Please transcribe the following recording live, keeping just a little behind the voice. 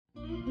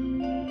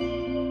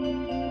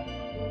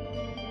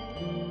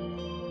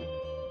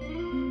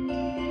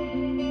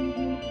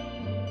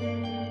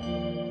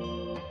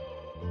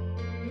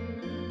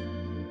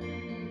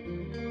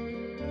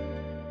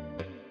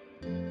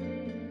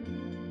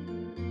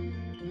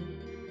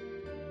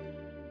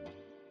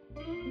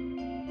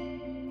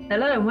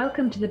Hello and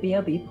welcome to the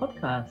BLB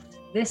podcast.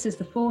 This is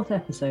the fourth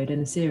episode in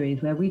a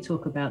series where we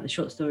talk about the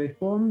short story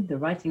form, the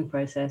writing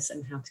process,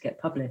 and how to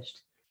get published.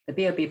 The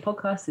BLB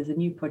podcast is a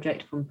new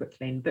project from Brook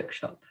Lane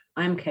Bookshop.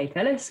 I'm Kate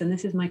Ellis and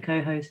this is my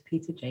co-host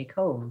Peter J.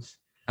 Coles.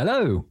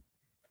 Hello.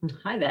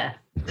 Hi there.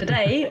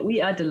 Today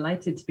we are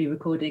delighted to be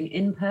recording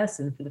in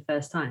person for the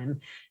first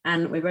time,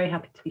 and we're very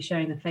happy to be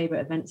sharing the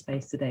favourite event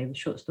space today with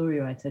short story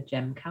writer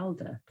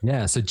Calder.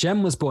 Yeah, so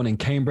Jem was born in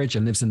Cambridge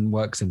and lives and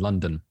works in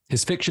London.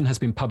 His fiction has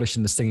been published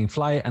in The Stinging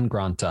Fly and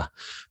Granta.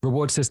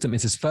 Reward System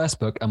is his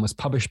first book and was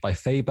published by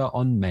Faber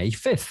on May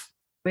 5th.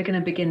 We're going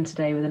to begin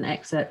today with an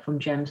excerpt from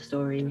Jem's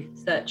story,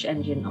 Search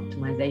Engine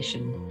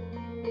Optimization.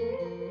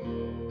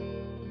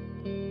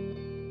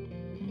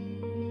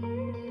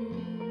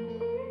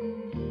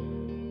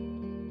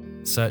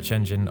 Search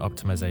Engine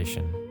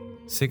Optimization.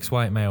 6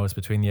 white males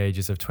between the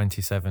ages of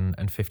 27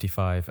 and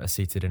 55 are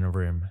seated in a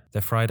room.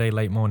 Their Friday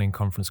late morning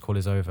conference call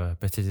is over,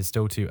 but it is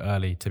still too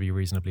early to be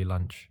reasonably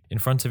lunch. In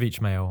front of each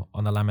male,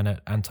 on the laminate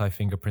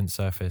anti-fingerprint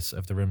surface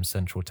of the room's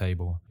central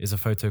table, is a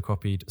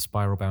photocopied,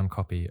 spiral-bound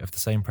copy of the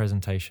same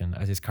presentation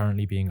as is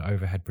currently being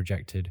overhead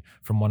projected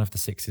from one of the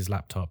six's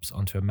laptops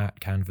onto a matte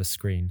canvas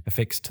screen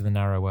affixed to the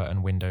narrower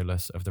and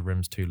windowless of the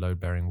room's 2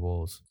 load-bearing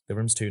walls. The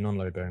room's 2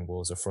 non-load-bearing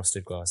walls are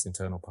frosted glass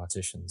internal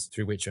partitions,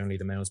 through which only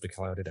the males'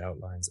 beclouded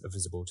outlines are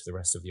visible to the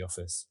rest of the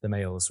office. The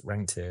males,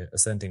 ranked here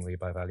ascendingly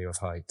by value of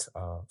height,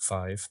 are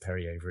 5,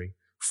 Perry Avery,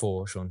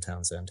 4, Sean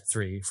Townsend,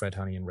 3, Fred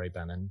Honey and Ray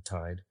Bannon,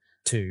 tied,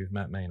 2,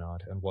 Matt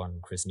Maynard, and 1,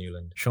 Chris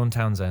Newland. Sean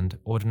Townsend,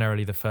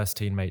 ordinarily the first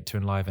teammate to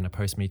enliven a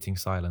post-meeting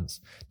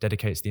silence,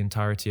 dedicates the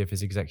entirety of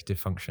his executive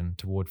function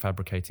toward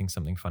fabricating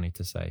something funny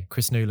to say.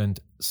 Chris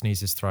Newland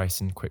sneezes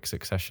thrice in quick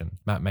succession.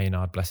 Matt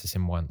Maynard blesses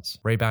him once.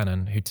 Ray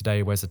Bannon, who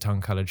today wears a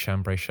tongue-coloured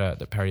chambray shirt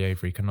that Perry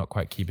Avery cannot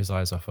quite keep his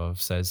eyes off of,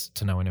 says,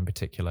 to no one in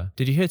particular,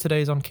 "Did you hear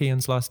today's On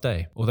Kean's last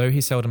day?" Although he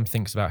seldom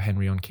thinks about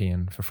Henry on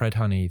Kean, for Fred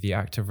Honey, the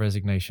act of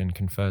resignation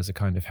confers a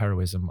kind of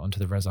heroism onto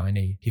the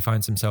resignee. He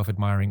finds himself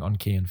admiring On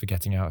Kean for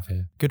getting out of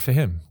here. "Good for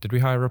him. Did we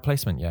hire a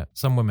replacement yet?"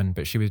 "Some woman,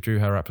 but she withdrew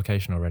her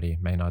application already,"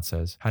 Maynard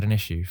says. "Had an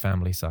issue,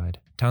 family side."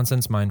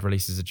 Townsend's mind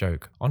releases a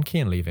joke. On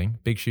Kean leaving,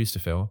 big shoes to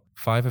fill.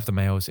 5 of the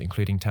males,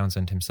 including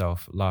Townsend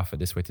himself, laugh at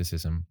this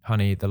witticism.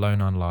 Honey, the lone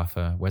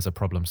unlaugher, wears a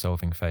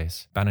problem-solving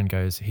face. Bannon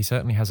goes, "He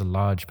certainly has a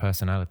large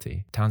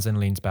personality." Townsend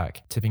leans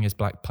back, tipping his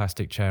black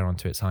plastic chair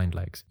onto its hind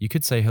legs. "You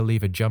could say he'll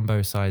leave a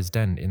jumbo-sized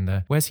dent in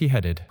the..." "Where's he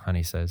headed?"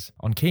 Honey says.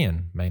 "On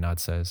Kean," Maynard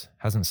says.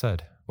 "Hasn't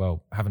said."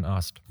 "Well, haven't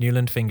asked."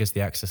 Newland fingers the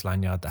Axis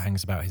lanyard that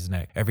hangs about his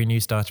neck. Every new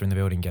starter in the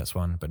building gets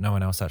one, but no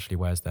one else actually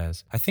wears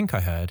theirs. "I think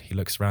I heard," he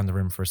looks around the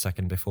room for a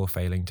second before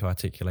failing to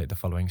articulate the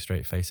following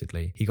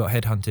straight-facedly. "He got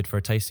headhunted for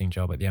a tasting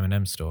job at the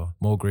M&M store."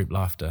 More group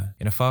laughter.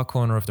 In a far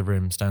corner of the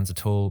room stands a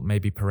tall,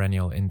 maybe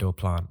perennial indoor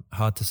plant.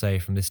 Hard to say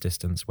from this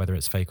distance whether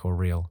it's fake or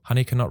real.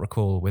 Honey cannot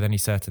recall, with any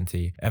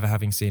certainty, ever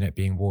having seen it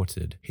being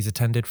watered. He's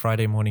attended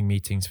Friday morning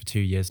meetings for 2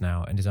 years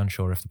now and is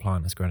unsure if the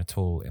plant has grown at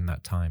all in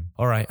that time.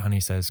 "All right,"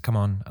 Honey says, "come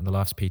on," and the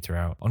laughs peter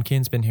out. "On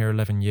Kean's been here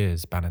 11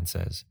 years, Bannon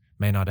says.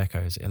 Maynard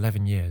echoes,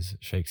 11 years,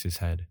 shakes his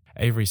head.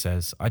 Avery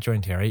says, "I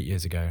joined here 8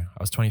 years ago.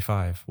 I was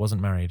 25,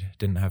 wasn't married,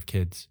 didn't have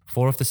kids."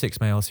 4 of the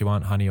 6 males who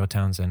aren't Honey or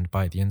Townsend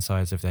bite the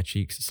insides of their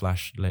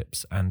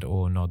cheeks/lips and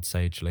or nod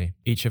sagely.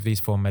 Each of these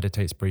 4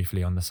 meditates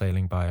briefly on the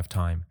sailing by of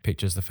time,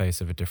 pictures the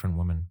face of a different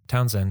woman.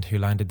 Townsend, who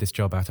landed this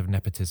job out of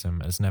nepotism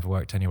and has never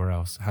worked anywhere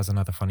else, has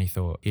another funny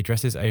thought. He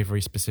addresses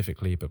Avery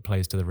specifically but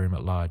plays to the room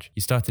at large.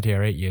 "You started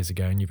here 8 years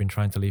ago and you've been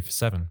trying to leave for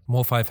 7.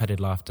 More 5-headed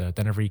laughter,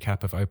 then a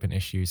recap of open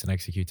issues and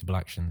executable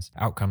actions.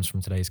 Outcomes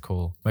from today's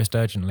call. Most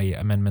urgently,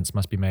 amendments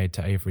must be made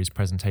to Avery's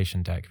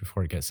presentation deck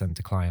before it gets sent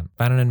to client.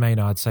 Bannon and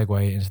Maynard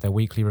segue into their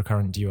weekly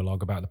recurrent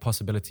duologue about the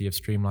possibility of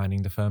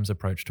streamlining the firm's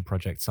approach to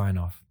project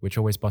sign-off, which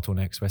always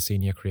bottlenecks where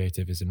senior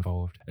creative is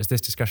involved. As this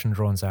discussion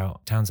draws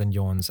out, Townsend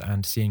yawns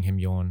and, seeing him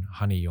yawn,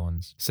 Honey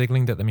yawns.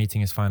 Signaling that the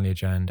meeting is finally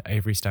adjourned,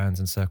 Avery stands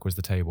and circles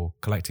the table,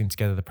 collecting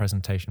together the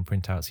presentation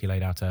printouts he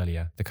laid out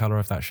earlier. The colour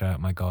of that shirt,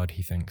 my God,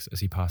 he thinks, as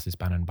he passes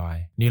Bannon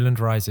by.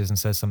 Newland rises and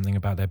says something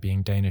about there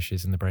being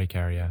Danishes in the break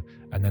area,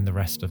 and then the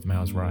rest of the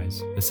males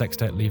rise. The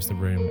sextet leaves the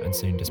room and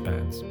soon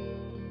disbands.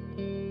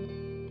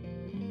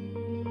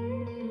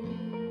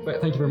 But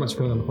thank you very much for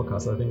coming on the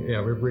podcast. I think, we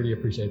really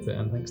appreciate it.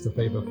 And thanks to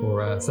Faber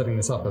for setting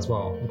this up as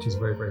well, which is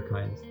very, very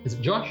kind. Is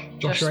it Josh?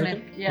 Josh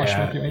Smith, yeah. Josh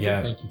Smith, you make yeah.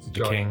 it? Thank you to The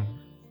Josh. King.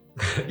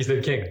 He's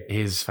the king.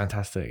 He's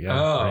fantastic,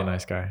 yeah. Very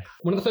nice guy.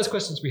 One of the first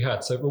questions we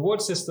had, so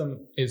reward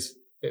system is,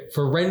 it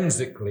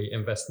forensically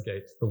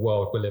investigates the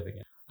world we're living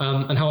in.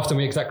 And how often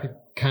we exactly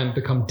can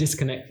become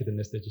disconnected in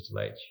this digital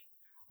age.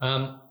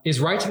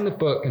 Is writing the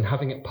book and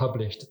having it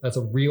published as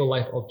a real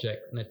life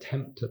object an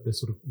attempt at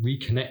this sort of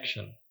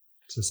reconnection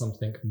to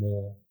something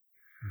more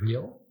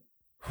real?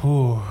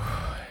 Ooh,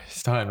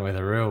 starting with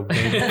a real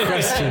big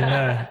question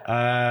there.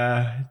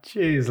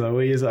 Jeez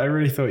Louise, I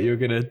really thought you were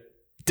going to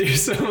do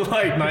some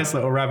like nice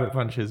little rabbit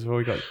punches before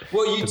we got.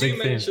 Well, you do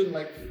mention theme.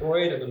 like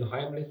Freud and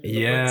Heimlich.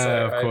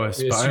 Yeah, of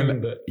course.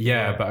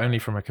 But only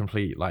from a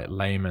complete like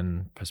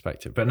layman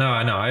perspective. But no,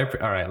 I know.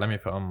 All right, let me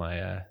put on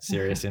my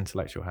serious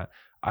intellectual hat.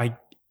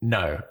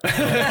 No.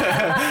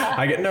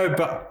 I get no,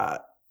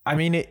 but I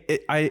mean,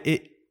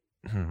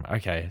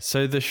 okay.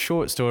 So the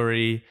short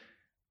story,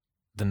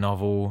 the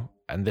novel,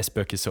 and this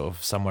book is sort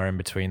of somewhere in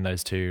between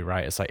those two,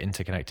 right? It's like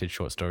interconnected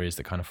short stories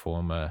that kind of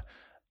form a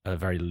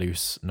very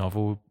loose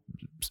novel.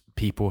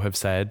 People have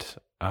said,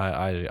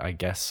 I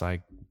guess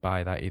I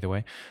buy that either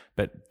way,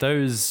 but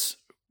those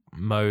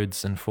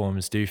modes and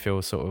forms do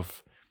feel sort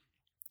of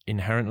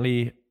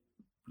inherently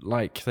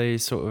like they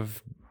sort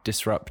of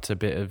disrupt a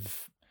bit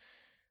of,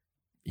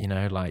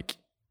 like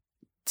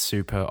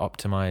super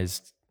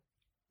optimized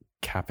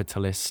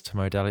capitalist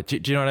modality.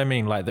 Do you know what I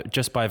mean? Like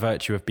just by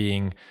virtue of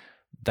being,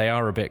 they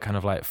are a bit kind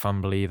of like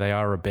fumbly, they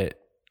are a bit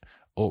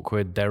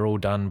awkward, they're all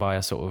done by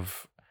a sort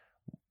of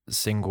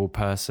single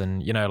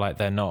person, like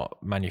they're not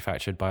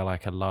manufactured by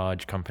like a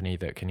large company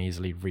that can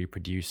easily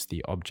reproduce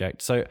the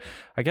object. So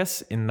I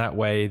guess in that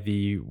way,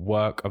 the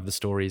work of the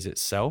stories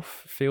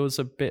itself feels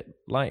a bit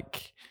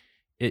like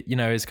it,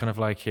 is kind of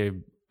like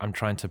I'm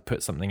trying to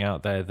put something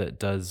out there that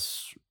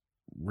does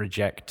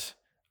reject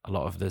a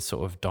lot of the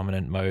sort of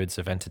dominant modes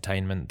of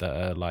entertainment that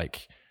are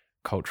like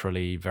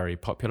culturally very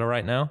popular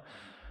right now.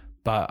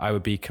 But I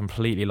would be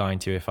completely lying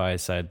to you if I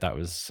said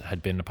that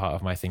had been a part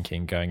of my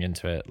thinking going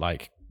into it.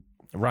 Like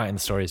writing the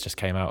stories just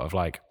came out of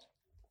like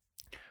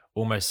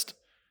almost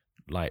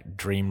like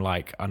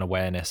dreamlike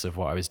unawareness of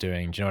what I was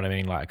doing. Do you know what I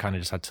mean? Like I kind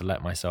of just had to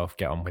let myself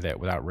get on with it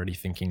without really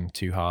thinking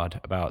too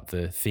hard about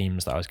the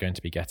themes that I was going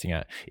to be getting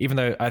at. Even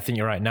though I think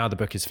you're right, now the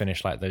book is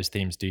finished, like those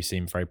themes do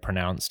seem very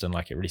pronounced and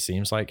like it really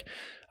seems like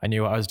I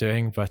knew what I was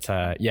doing. But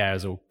yeah, it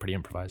was all pretty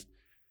improvised.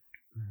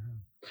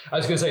 I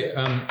was going to say,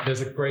 there's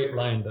a great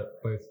line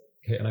that both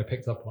Kate and I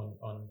picked up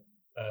on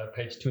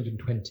page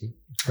 220.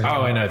 Oh,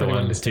 I know the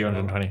one. It's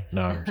 220.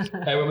 No.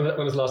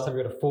 When was the last time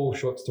you read a full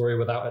short story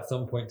without at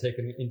some point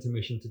taking an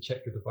intermission to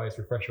check your device,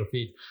 refresh your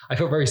feed? I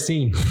felt very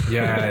seen.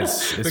 Yeah,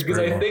 it's because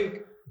brutal. I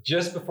think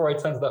just before I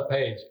turned to that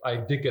page, I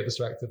did get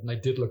distracted and I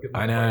did look at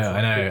my device.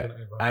 I know.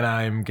 And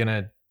I'm going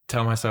to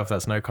tell myself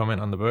that's no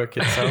comment on the book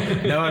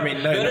itself. No, I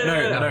mean,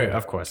 no,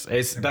 of course.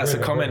 That's a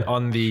comment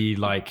on the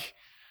like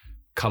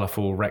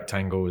colorful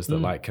rectangles that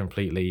like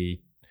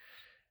completely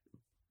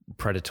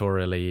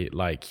predatorily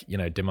like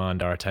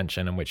demand our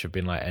attention and which have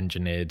been like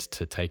engineered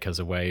to take us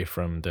away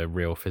from the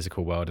real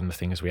physical world and the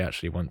things we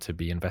actually want to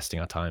be investing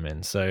our time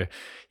in. So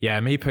yeah,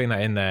 me putting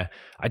that in there,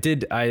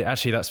 I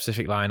actually that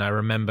specific line I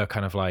remember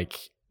kind of like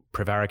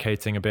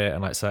prevaricating a bit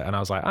and like so, and I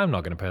was like, I'm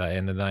not going to put that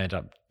in, and then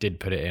I did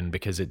put it in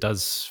because it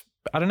does,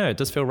 I don't know, it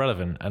does feel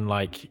relevant. And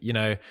like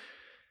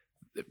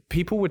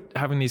people were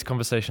having these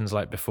conversations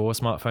like before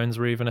smartphones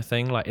were even a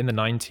thing. Like in the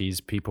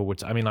 90s people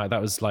would, I mean like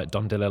that was like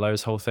Dom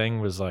DeLillo's whole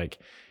thing was like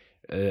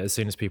as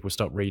soon as people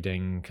stop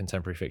reading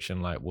contemporary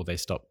fiction, like will they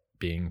stop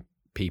being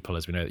people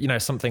as we know,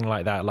 something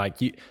like that. Like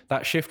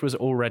that shift was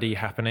already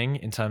happening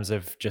in terms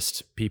of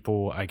just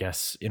people, I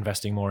guess,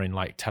 investing more in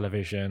like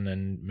television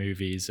and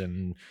movies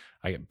and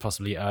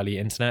possibly early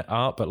internet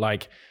art. But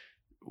like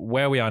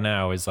where we are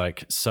now is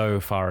like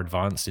so far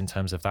advanced in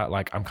terms of that.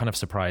 Like I'm kind of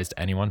surprised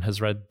anyone has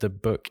read the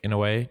book in a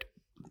way.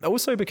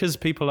 Also because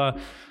people are,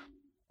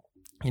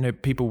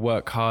 people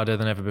work harder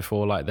than ever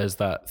before. Like there's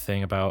that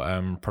thing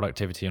about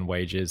productivity and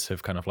wages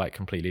have kind of like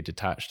completely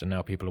detached, and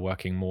now people are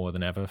working more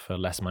than ever for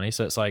less money.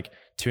 So it's like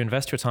to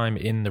invest your time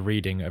in the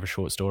reading of a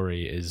short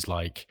story is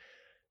like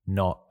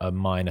not a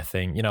minor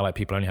thing. Like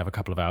people only have a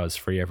couple of hours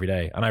free every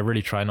day, and I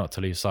really try not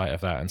to lose sight of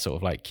that and sort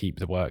of like keep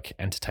the work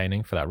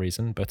entertaining for that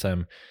reason. But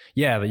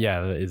yeah,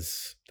 that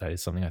is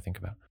something I think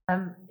about.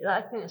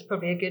 I think it's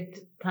probably a good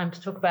time to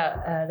talk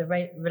about the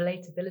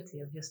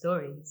relatability of your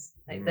stories.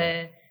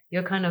 Like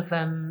you're kind of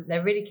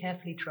they're really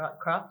carefully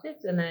crafted,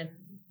 and they're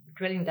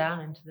drilling down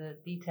into the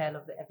detail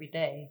of the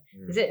everyday.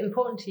 Is it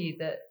important to you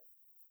that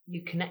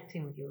you're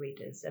connecting with your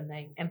readers and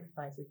they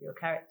empathize with your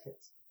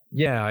characters?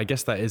 Yeah, I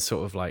guess that is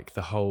sort of like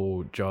the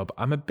whole job.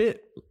 I'm a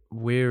bit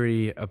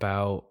weary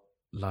about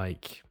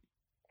like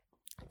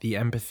the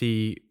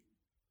empathy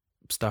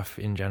stuff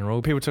in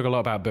general. People talk a lot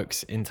about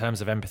books in terms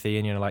of empathy,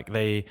 and like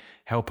they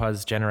help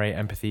us generate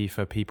empathy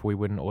for people we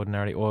wouldn't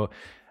ordinarily, or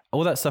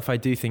all that stuff I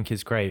do think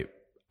is great.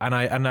 And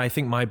I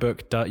think my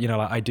book does,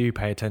 like I do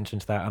pay attention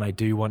to that, and I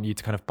do want you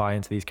to kind of buy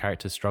into these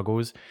characters'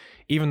 struggles,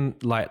 even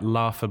like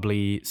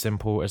laughably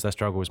simple as their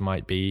struggles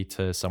might be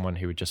to someone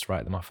who would just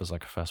write them off as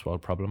like a first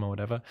world problem or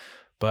whatever.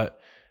 But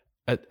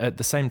at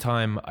the same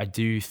time, I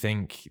do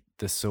think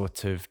the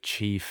sort of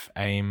chief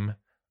aim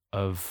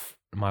of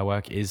my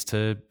work is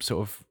to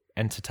sort of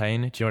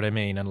entertain. Do you know what I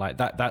mean? And like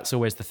that's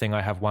always the thing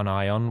I have one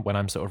eye on when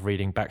I'm sort of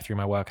reading back through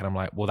my work, and I'm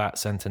like, well, that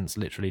sentence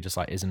literally just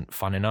like isn't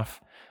fun enough.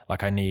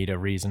 Like I need a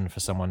reason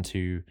for someone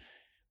to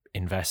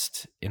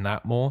invest in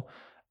that more.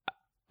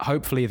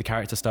 Hopefully the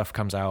character stuff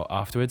comes out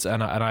afterwards,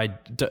 and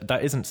that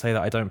isn't to say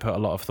that I don't put a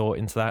lot of thought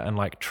into that and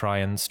like try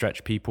and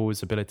stretch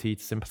people's ability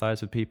to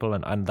sympathize with people,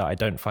 and that I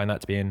don't find that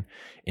to be an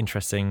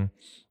interesting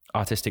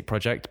artistic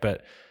project.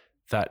 But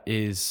that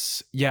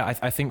is, yeah,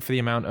 I think for the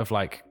amount of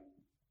like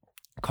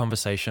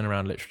conversation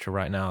around literature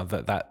right now,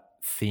 that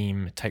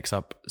theme takes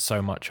up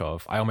so much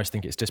of. I almost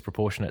think it's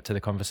disproportionate to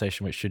the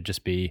conversation, which should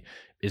just be,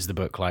 is the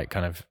book like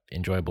kind of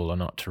enjoyable or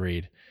not to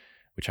read,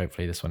 which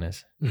hopefully this one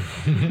is.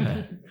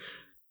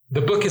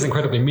 The book is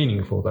incredibly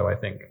meaningful though, I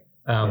think.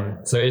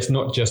 So it's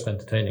not just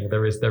entertaining.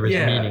 There is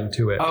meaning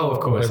to it. Oh, of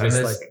course.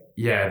 There's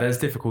there's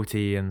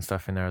difficulty and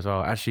stuff in there as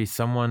well. Actually,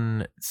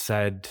 someone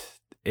said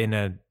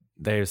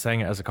they were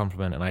saying it as a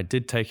compliment, and I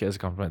did take it as a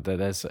compliment, that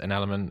there's an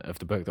element of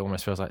the book that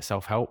almost feels like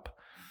self-help,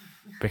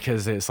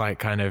 because it's like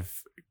kind of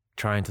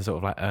trying to sort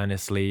of like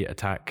earnestly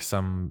attack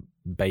some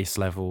base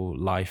level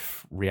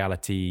life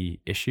reality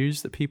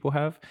issues that people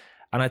have.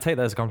 And I take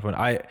that as a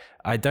compliment.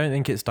 I don't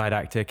think it's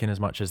didactic in as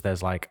much as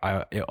there's like,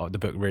 the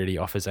book really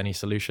offers any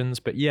solutions.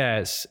 But yeah,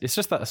 it's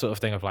just that sort of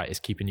thing of like, it's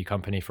keeping you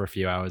company for a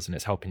few hours and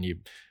it's helping you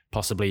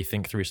possibly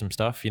think through some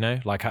stuff, you know?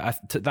 Like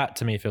that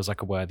to me feels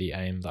like a worthy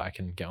aim that I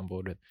can get on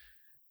board with.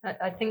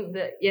 I think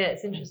that,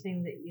 it's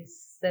interesting that you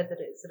said that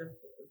it's sort of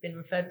been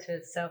referred to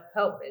as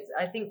self-help.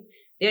 I think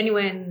the only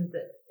way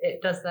that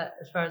it does that,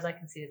 as far as I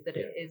can see, is that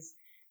it is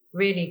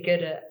really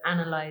good at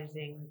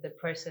analyzing the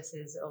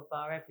processes of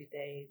our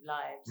everyday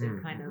lives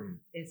and kind of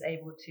is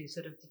able to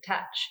sort of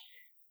detach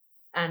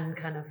and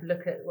kind of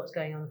look at what's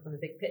going on from the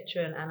big picture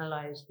and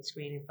analyze the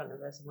screen in front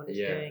of us and what it's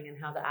doing and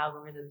how the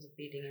algorithms are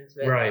feeding into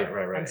it. Right.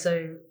 And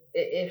so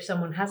if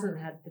someone hasn't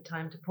had the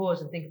time to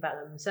pause and think about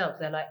them themselves,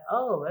 they're like,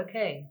 oh,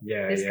 okay,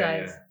 this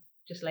guy's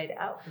just laid it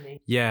out for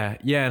me. Yeah.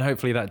 And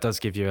hopefully that does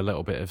give you a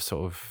little bit of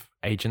sort of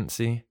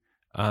agency.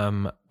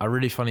 A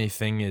really funny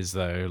thing is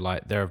though,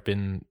 like there have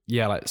been,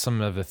 like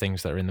some of the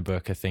things that are in the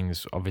book are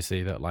things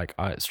obviously that like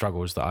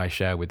struggles that I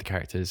share with the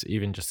characters,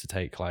 even just to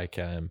take like,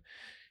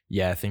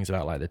 things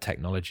about like the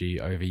technology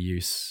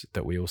overuse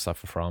that we all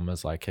suffer from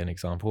as like an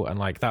example. And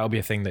like, that'll be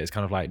a thing that is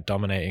kind of like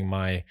dominating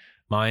my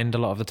mind a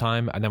lot of the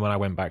time. And then when I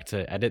went back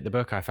to edit the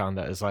book, I found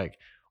that it's like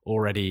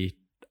already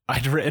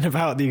I'd written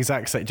about the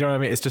exact same, do you know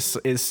what I mean?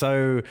 It's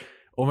so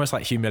almost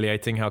like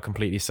humiliating how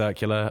completely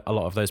circular a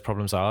lot of those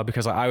problems are,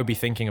 because I would be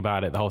thinking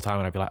about it the whole time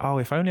and I'd be like, oh,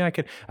 if only I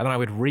could. And then I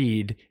would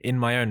read in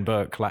my own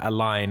book like a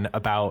line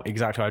about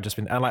exactly what I've just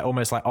been, and like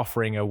almost like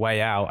offering a way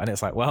out. And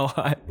it's like, well,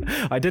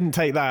 I didn't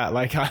take that.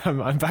 Like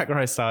I'm back where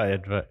I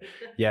started, but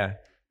yeah.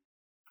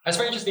 It's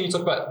very interesting you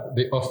talk about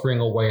the offering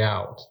a way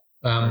out.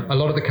 A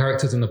lot of the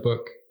characters in the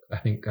book, I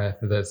think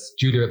there's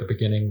Lena at the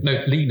beginning,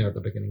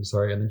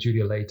 and then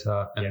Julia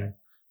later, and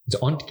is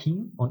it Aunt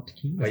Keen? Oh,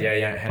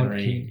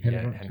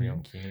 Henry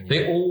on Keen.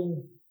 They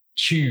all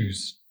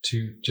choose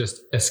to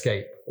just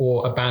escape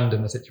or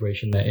abandon the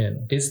situation they're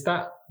in. Do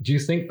you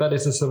think that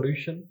is a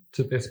solution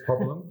to this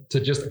problem? To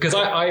just, because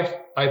I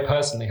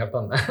personally have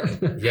done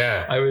that.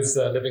 Yeah. I was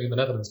living in the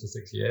Netherlands for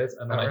 6 years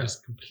and then I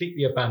just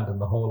completely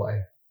abandoned the whole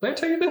life. Did I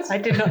tell you this? I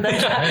did not know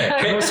that.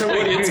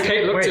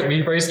 Kate looked at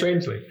me very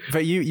strangely.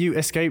 But you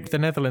escaped the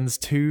Netherlands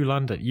to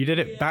London. You did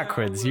it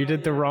backwards. You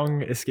did the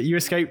wrong escape. You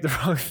escaped the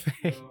wrong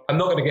thing. I'm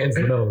not going to get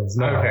into the Netherlands.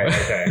 No.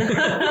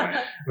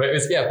 Okay. But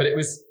it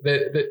was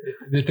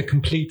the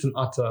complete and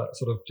utter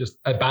sort of just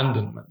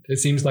abandonment. It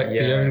seems like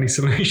the only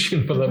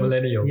solution for the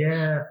millennial.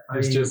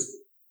 Is just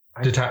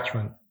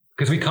detachment,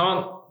 because we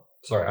can't.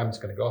 Sorry, I'm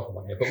just going to go off on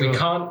one here, but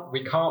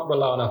we can't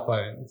rely on our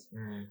phones.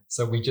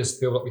 So we just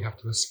feel that we have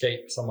to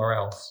escape somewhere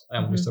else.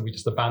 And so we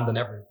just abandon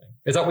everything.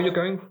 Is that what you're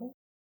going for?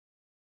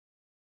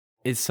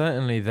 It's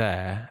certainly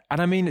there.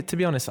 And I mean, to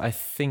be honest, I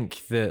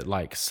think that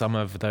like some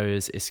of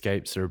those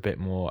escapes are a bit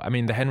more, I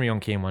mean, the Henry on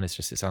Keen one is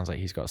just, it sounds like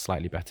he's got a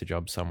slightly better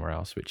job somewhere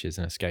else, which is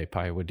an escape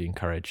I would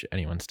encourage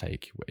anyone to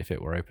take if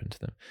it were open to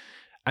them.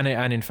 And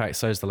in fact,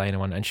 so is the Lena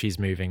one, and she's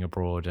moving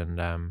abroad. And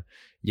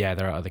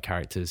there are other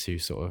characters who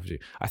sort of do.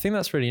 I think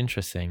that's really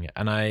interesting.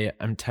 And I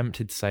am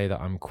tempted to say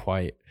that I'm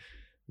quite,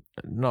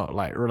 not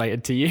like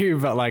related to you,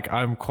 but like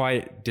I'm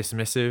quite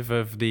dismissive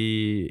of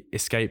the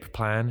escape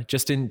plan.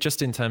 Just in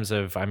terms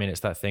of, I mean, it's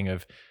that thing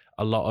of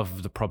a lot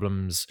of the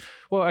problems.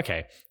 Well,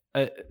 okay.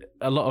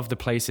 A lot of the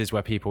places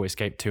where people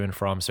escape to and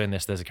from. So in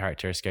this, there's a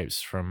character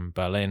escapes from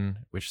Berlin,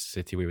 which is the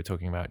city we were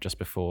talking about just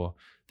before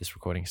this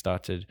recording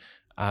started.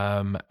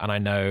 And I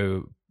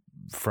know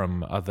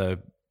from other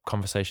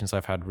conversations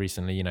I've had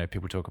recently, you know,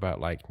 people talk about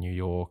like New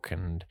York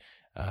and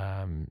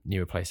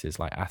newer places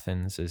like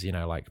Athens as, you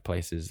know, like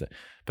places that,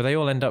 but they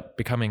all end up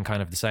becoming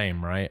kind of the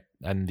same, right?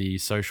 And the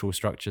social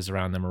structures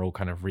around them are all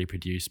kind of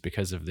reproduced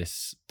because of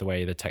this, the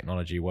way the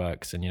technology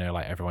works. And, you know,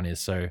 like everyone is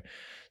so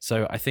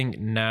I think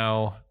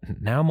now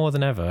more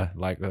than ever,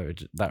 like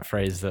that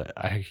phrase that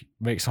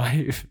makes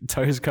my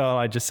toes curl,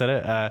 I just said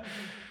it,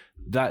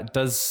 that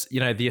does, you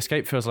know, the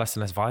escape feels less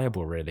and less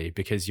viable really,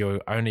 because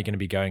you're only going to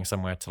be going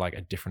somewhere to like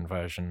a different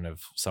version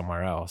of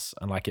somewhere else.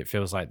 And like, it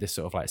feels like this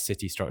sort of like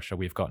city structure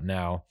we've got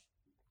now,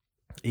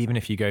 even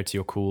if you go to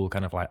your cool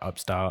kind of like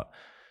upstart,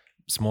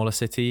 smaller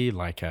city,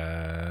 like,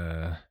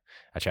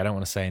 actually I don't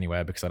want to say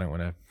anywhere because I don't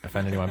want to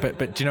offend anyone, but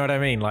do you know what I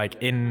mean? Like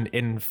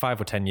in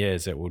 5 or 10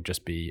 years, it will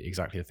just be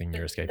exactly the thing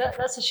you're escaping from.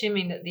 That's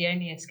assuming that the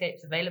only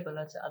escapes available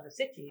are to other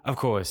cities. Of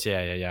course,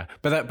 yeah.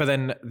 But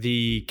then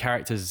the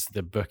characters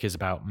the book is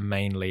about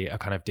mainly are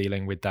kind of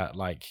dealing with that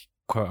like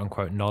quote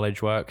unquote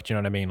knowledge work. Do you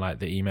know what I mean? Like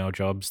the email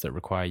jobs that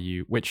require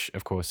you, which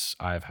of course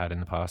I've had in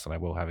the past and I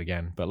will have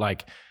again, but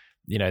like,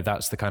 you know,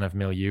 that's the kind of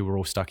milieu we're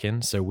all stuck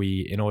in. So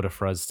in order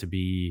for us to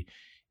be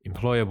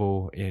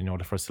employable, in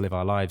order for us to live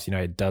our lives, you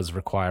know, it does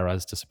require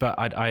us to, but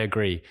I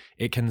agree.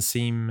 It can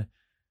seem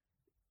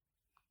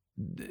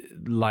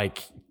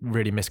like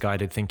really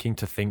misguided thinking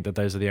to think that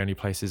those are the only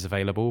places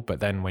available. But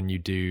then when you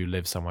do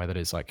live somewhere that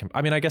is like,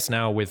 I mean, I guess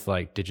now with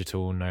like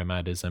digital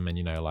nomadism and,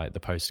 you know, like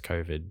the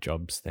post-COVID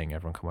jobs thing,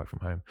 everyone can work from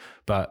home.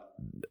 But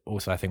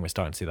also I think we're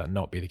starting to see that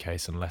not be the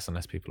case unless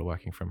people are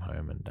working from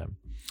home. And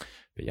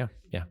but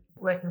yeah.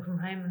 Working from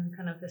home and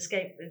kind of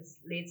escape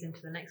leads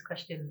into the next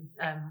question,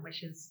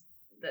 which is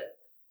that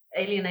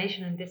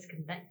alienation and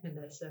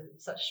disconnectedness are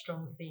such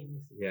strong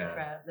themes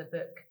throughout the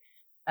book.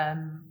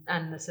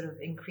 And the sort of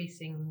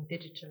increasing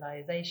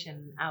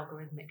digitalization,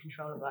 algorithmic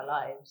control of our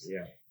lives.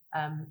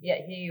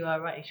 Yet here you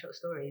are writing short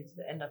stories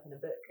that end up in a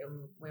book,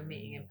 and we're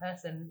meeting in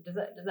person. Does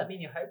that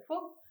mean you're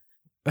hopeful?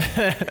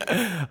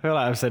 I feel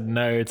like I've said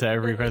no to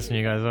every question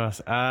you guys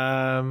ask.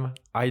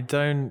 I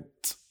don't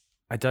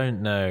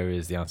know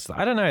is the answer.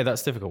 I don't know.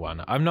 That's a difficult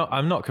one. I'm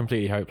not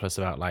completely hopeless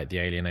about like the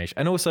alienation,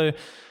 and also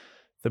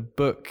the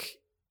book.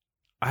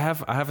 I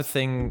have a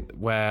thing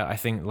where I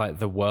think like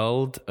the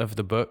world of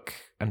the book,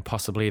 and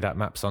possibly that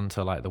maps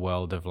onto like the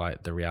world of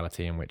like the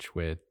reality in which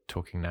we're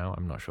talking now.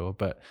 I'm not sure,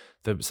 but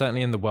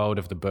certainly in the world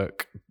of the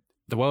book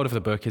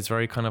is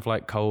very kind of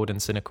like cold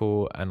and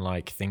cynical, and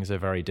like things are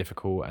very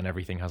difficult and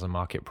everything has a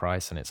market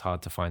price and it's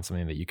hard to find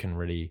something that you can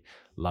really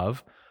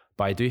love.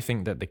 But I do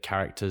think that the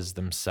characters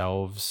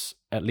themselves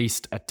at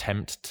least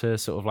attempt to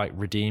sort of like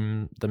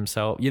redeem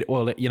themselves,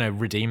 or, you know,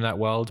 redeem that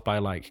world by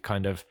like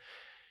kind of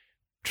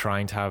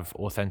trying to have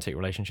authentic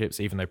relationships,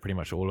 even though pretty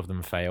much all of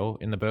them fail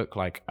in the book.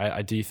 Like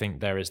I do think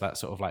there is that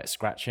sort of like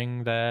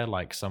scratching there,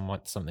 like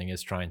something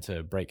is trying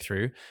to break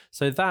through.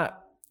 So that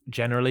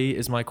generally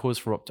is my cause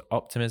for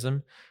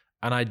optimism.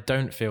 And I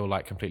don't feel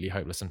like completely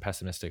hopeless and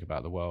pessimistic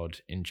about the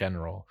world in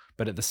general.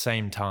 But at the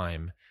same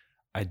time,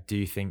 I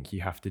do think you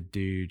have to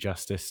do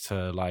justice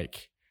to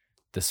like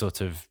the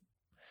sort of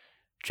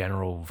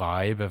general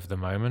vibe of the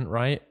moment,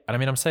 right? And I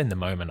mean, I'm saying the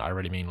moment, I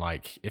really mean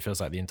like it feels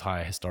like the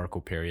entire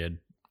historical period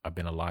I've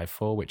been alive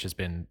for, which has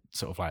been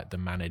sort of like the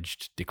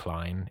managed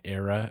decline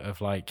era of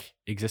like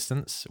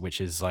existence, which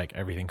is like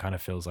everything kind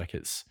of feels like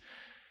it's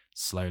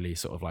slowly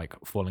sort of like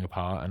falling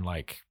apart, and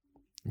like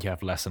you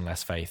have less and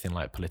less faith in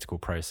like political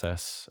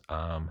process.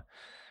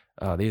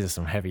 These are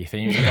some heavy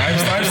themes. I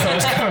just thought I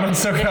was going on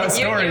talking about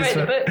stories.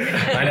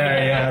 I know,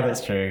 yeah,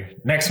 that's true.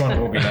 Next one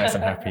will be nice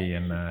and happy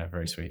and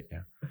very sweet.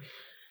 Yeah,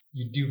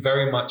 you do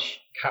very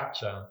much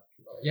capture.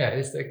 Yeah,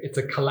 it's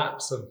a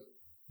collapse of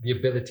the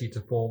ability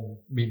to form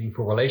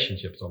meaningful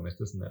relationships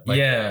almost, isn't it?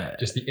 Like,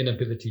 just the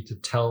inability to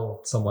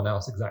tell someone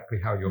else exactly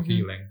how you're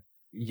feeling.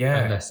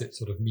 Yeah. Unless it's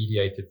sort of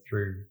mediated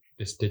through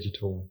this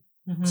digital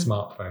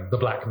smartphone, the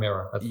black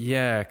mirror.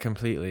 Yeah,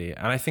 completely.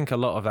 And I think a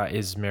lot of that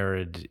is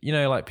mirrored, you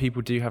know, like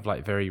people do have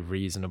like very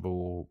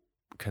reasonable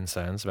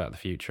concerns about the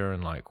future,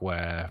 and like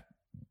where,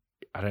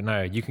 I don't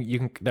know, you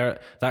can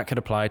that could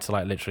apply to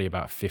like literally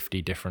about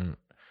 50 different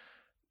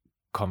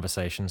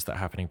conversations that are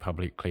happening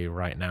publicly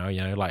right now.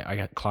 You know, like I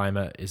get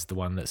climate is the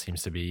one that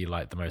seems to be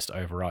like the most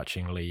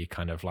overarchingly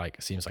kind of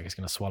like seems like it's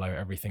going to swallow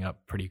everything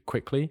up pretty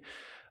quickly.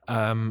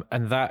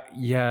 And that,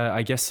 yeah,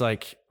 I guess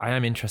like I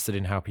am interested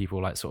in how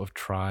people like sort of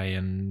try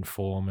and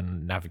form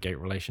and navigate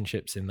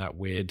relationships in that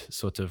weird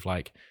sort of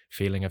like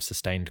feeling of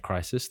sustained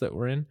crisis that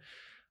we're in.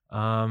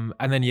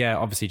 And then, yeah,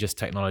 obviously just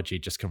technology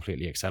just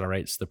completely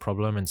accelerates the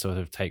problem and sort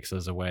of takes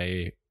us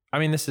away. I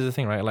mean, this is the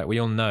thing, right? Like we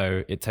all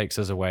know it takes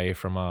us away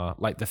from our,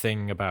 like the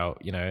thing about,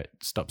 you know, it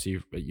stops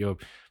you. When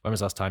was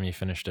the last time you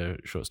finished a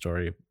short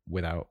story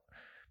without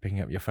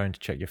picking up your phone to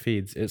check your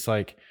feeds? It's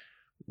like,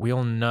 we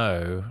all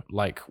know,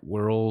 like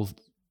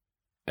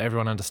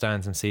everyone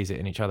understands and sees it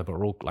in each other, but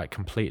we're all like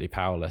completely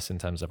powerless in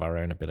terms of our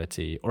own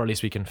ability, or at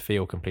least we can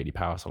feel completely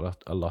powerless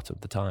a lot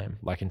of the time,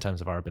 like in terms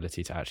of our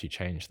ability to actually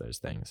change those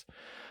things.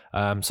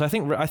 So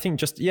I think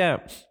just, yeah,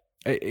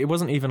 it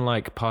wasn't even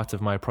like part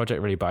of my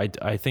project really, but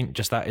I think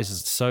just that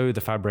is so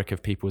the fabric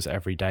of people's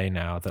everyday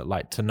now that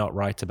like to not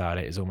write about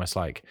it is almost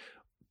like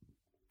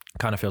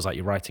kind of feels like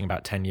you're writing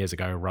about 10 years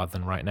ago rather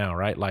than right now,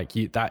 right? Like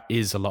that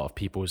is a lot of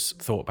people's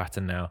thought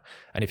pattern now.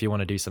 And if you want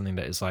to do something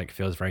that is like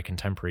feels very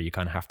contemporary, you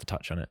kind of have to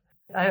touch on it.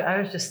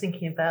 I was just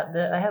thinking about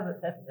I have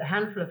a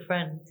handful of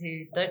friends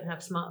who don't have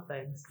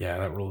smartphones. Yeah,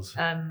 that rules.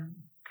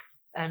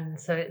 And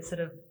so it's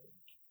sort of,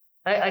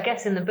 I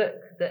guess in the book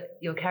that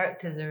your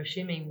characters are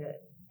assuming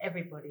that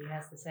everybody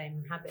has the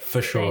same habits.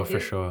 For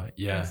sure.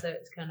 Yeah. And so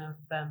it's kind of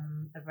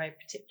a very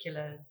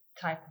particular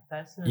type of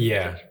person.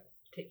 Yeah.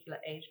 Particular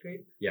age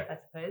group. Yeah. I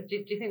suppose. Do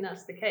you think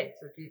that's the case,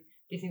 or do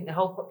you think the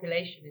whole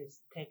population is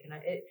taken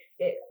over?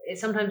 It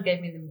sometimes gave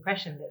me the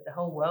impression that the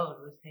whole world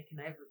was taken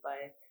over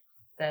by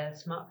their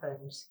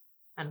smartphones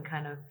and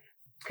kind of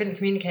couldn't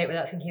communicate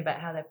without thinking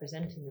about how they're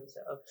presenting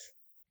themselves.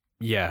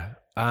 Yeah.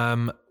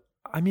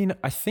 I mean,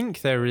 I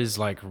think there is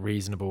like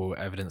reasonable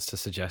evidence to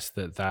suggest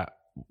that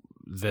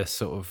the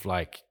sort of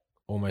like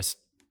almost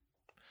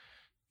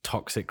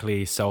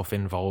toxically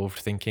self-involved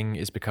thinking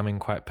is becoming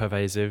quite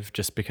pervasive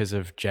just because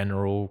of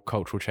general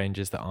cultural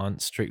changes that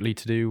aren't strictly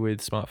to do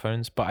with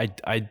smartphones.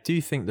 But I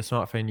do think the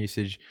smartphone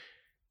usage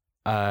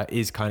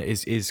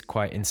is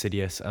quite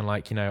insidious, and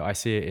like, you know, I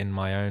see it in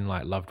my own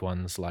like loved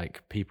ones,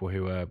 like people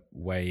who are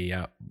way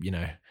out, you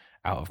know,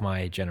 out of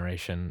my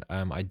generation.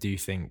 I do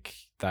think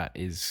that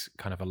is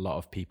kind of a lot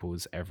of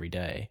people's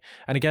everyday.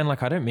 And again,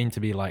 like, I don't mean to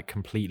be like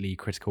completely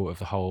critical of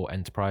the whole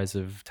enterprise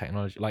of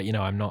technology. Like, you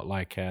know, I'm not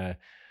like a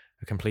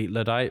complete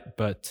Luddite,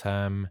 but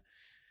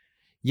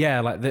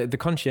yeah, like the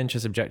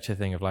conscientious objector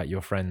thing of like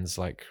your friends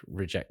like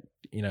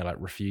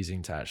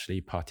refusing to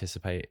actually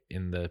participate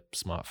in the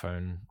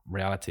smartphone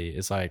reality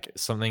is like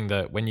something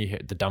that when you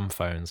hit the dumb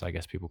phones, I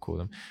guess people call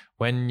them,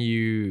 when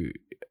you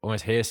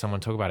almost hear someone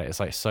talk about it, it's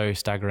like so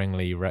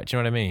staggeringly do you know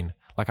what I mean?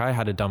 Like, I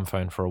had a dumb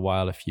phone for a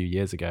while a few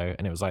years ago,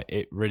 and it was like,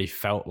 it really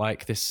felt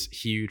like this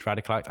huge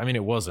radical act. I mean,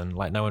 it wasn't,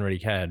 like, no one really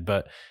cared,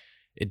 but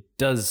it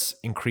does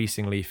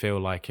increasingly feel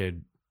like a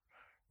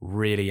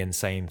really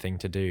insane thing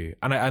to do.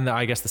 And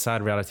I guess the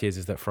sad reality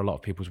is that for a lot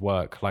of people's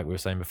work, like we were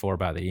saying before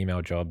about the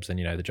email jobs and,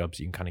 you know, the jobs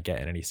you can kind of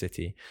get in any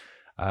city,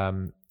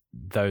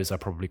 those are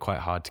probably quite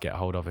hard to get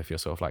hold of if you're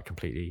sort of like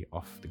completely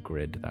off the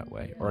grid that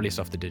way, or at least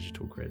off the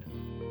digital grid.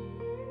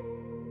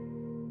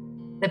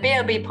 The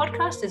BLB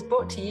podcast is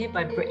brought to you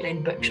by Brick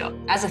Lane Bookshop.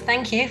 As a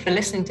thank you for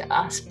listening to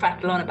us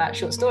prattle on about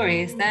short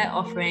stories, they're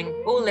offering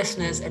all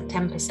listeners a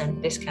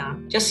 10%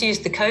 discount. Just use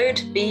the code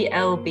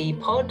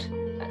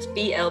BLBPOD, that's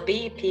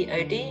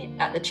BLBPOD,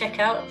 at the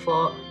checkout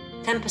for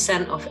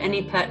 10% off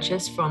any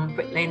purchase from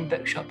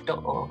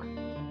bricklanebookshop.org.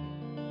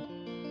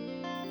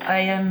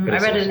 I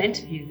read an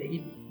interview that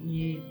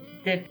you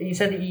did. You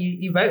said that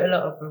you wrote a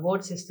lot of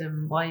reward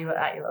system while you were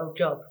at your old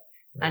job.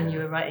 And you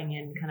were writing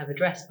in kind of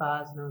address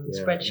bars and on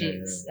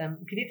spreadsheets.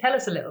 Could you tell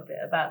us a little bit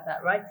about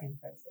that writing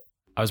process?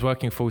 I was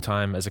working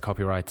full-time as a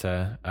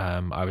copywriter.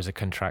 I was a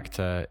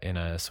contractor in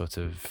a sort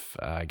of,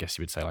 I guess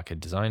you would say like a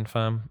design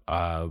firm,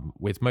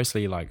 with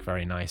mostly like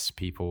very nice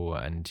people,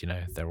 and, you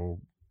know, they're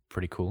all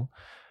pretty cool.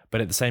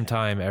 But at the same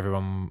time,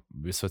 everyone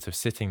was sort of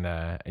sitting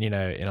there, and, you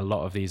know, in a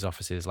lot of these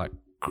offices, like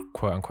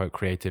quote unquote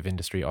creative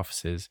industry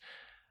offices,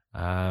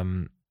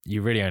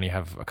 you really only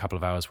have a couple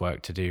of hours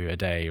work to do a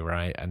day,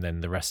 right? And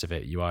then the rest of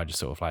it, you are just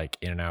sort of like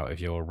in and out of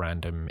your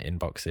random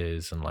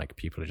inboxes, and like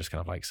people are just kind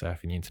of like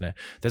surfing the internet.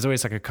 There's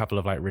always like a couple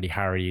of like really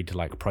harried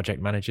like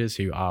project managers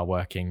who are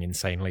working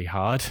insanely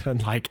hard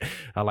and like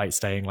are like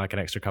staying like an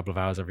extra couple of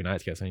hours every night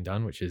to get something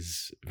done, which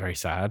is very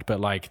sad. But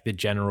like the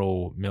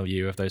general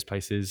milieu of those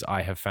places,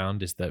 I have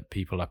found, is that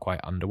people are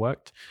quite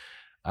underworked.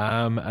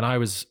 And I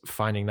was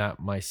finding that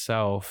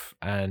myself,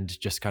 and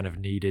just kind of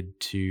needed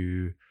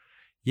to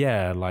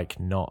like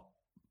not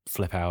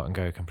flip out and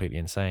go completely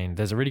insane.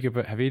 There's a really good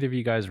book. Have either of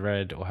you guys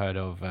read or heard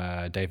of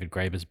David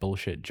Graeber's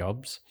Bullshit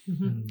Jobs?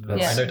 Mm-hmm. I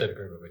know David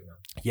Graeber right now.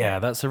 Yeah,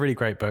 that's a really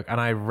great book.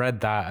 And I read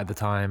that at the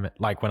time,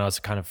 like when I was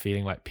kind of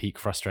feeling like peak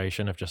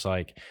frustration of just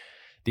like,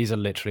 these are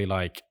literally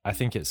like, I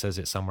think it says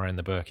it somewhere in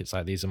the book, it's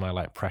like, these are my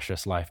like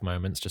precious life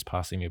moments just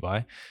passing me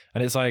by.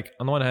 And it's like,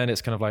 on the one hand,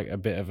 it's kind of like a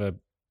bit of a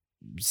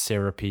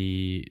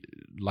syrupy,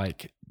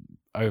 like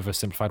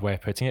oversimplified way of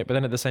putting it, but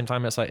then at the same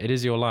time, it's like, it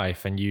is your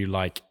life, and you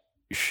like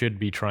should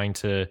be trying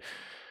to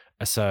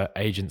assert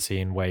agency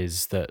in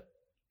ways that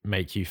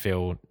make you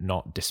feel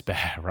not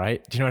despair,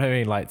 right? Do you know what I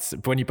mean? Like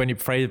when you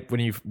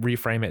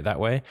reframe it that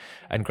way.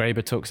 And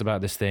Graeber talks about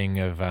this thing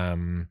of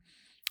I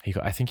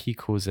think he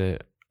calls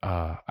it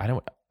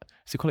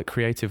does he call it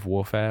creative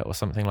warfare or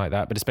something like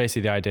that? But it's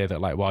basically the idea that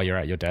like while you're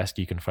at your desk,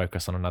 you can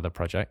focus on another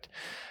project.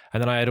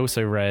 And then I had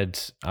also read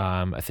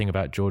a thing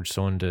about George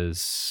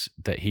Saunders,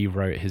 that he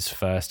wrote his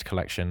first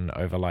collection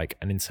over like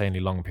an insanely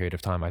long period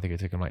of time. I think it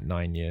took him like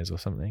 9 years or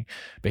something.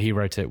 But he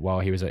wrote it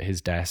while he was at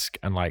his desk,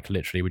 and like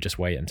literally would just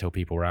wait until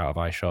people were out of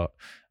eyeshot.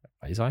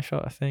 Is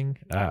eyeshot a thing?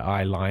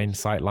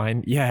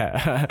 Sightline?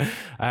 Yeah.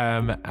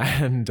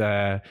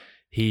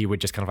 He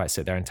would just kind of like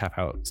sit there and tap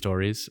out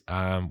stories,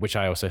 which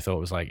I also thought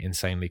was like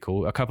insanely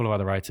cool. A couple of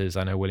other writers,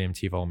 I know William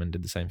T. Volman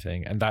did the same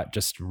thing. And that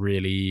just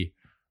really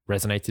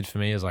resonated for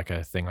me as like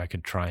a thing I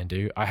could try and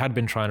do. I had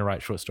been trying to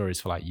write short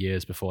stories for like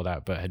years before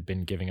that, but had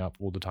been giving up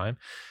all the time.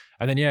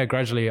 And then,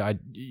 gradually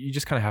you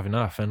just kind of have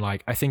enough. And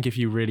like, I think if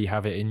you really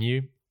have it in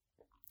you,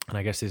 and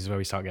I guess this is where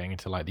we start getting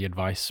into like the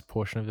advice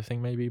portion of the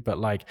thing maybe, but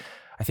like,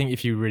 I think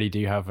if you really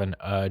do have an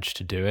urge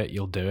to do it,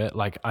 you'll do it.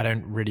 Like, I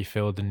don't really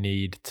feel the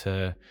need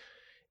to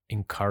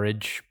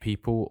encourage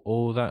people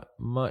all that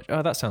much.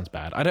 Oh, that sounds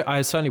bad.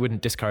 I certainly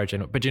wouldn't discourage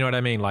it, but do you know what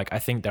I mean? Like, I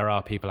think there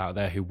are people out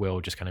there who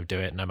will just kind of do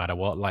it no matter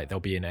what. Like, they'll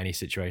be in any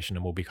situation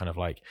and will be kind of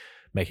like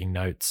making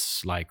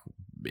notes like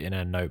in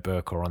a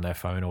notebook or on their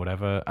phone or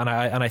whatever. And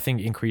I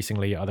think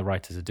increasingly other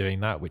writers are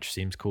doing that, which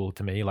seems cool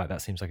to me. Like,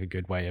 that seems like a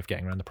good way of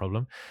getting around the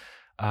problem.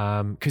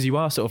 Because you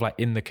are sort of like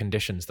in the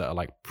conditions that are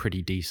like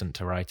pretty decent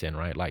to write in,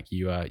 right? Like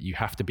you're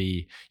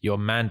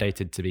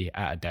mandated to be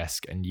at a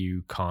desk, and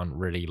you can't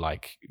really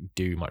like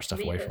do much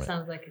stuff away from it. That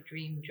sounds like a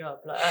dream job.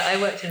 Like I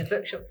worked in a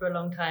bookshop for a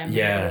long time.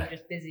 Yeah. We were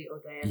just busy all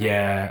day.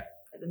 Yeah.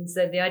 And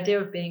so the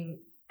idea of being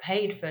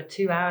paid for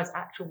 2 hours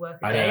actual work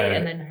a day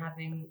and then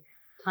having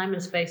time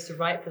and space to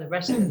write for the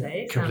rest of the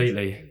day.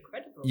 Completely.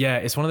 Incredible. Yeah,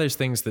 it's one of those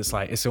things that's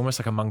like, it's almost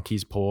like a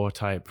monkey's paw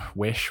type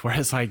wish, where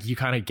it's like you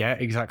kind of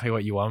get exactly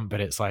what you want,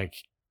 but it's like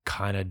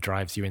kind of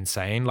drives you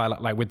insane.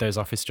 Like with those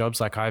office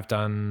jobs, like I've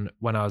done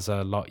when I was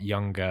a lot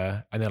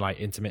younger, and then like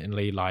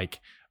intermittently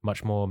like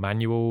much more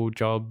manual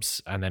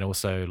jobs, and then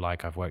also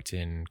like I've worked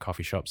in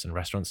coffee shops and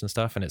restaurants and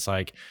stuff, and it's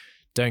like,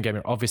 don't get me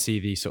wrong, obviously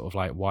the sort of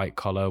like white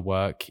collar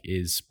work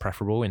is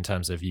preferable in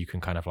terms of you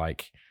can kind of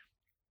like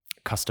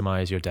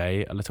customize your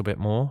day a little bit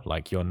more.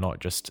 Like you're not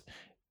just,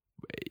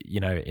 you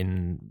know,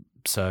 in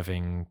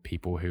serving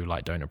people who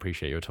like don't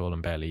appreciate you at all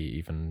and barely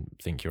even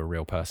think you're a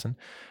real person.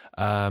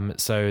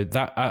 So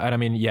that, and I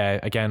mean, yeah,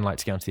 again, like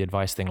to get onto the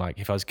advice thing, like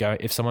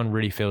if someone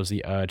really feels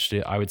the urge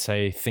to, I would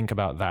say, think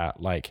about that.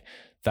 Like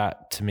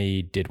that to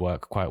me did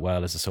work quite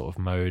well as a sort of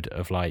mode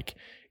of like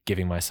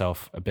giving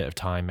myself a bit of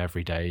time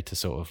every day to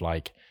sort of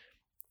like,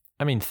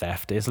 I mean,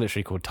 theft is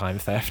literally called time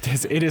theft.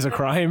 It is a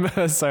crime.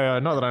 So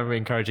not that I'm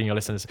encouraging your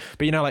listeners,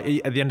 but you know, like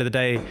at the end of the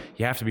day,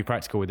 you have to be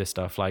practical with this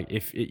stuff. Like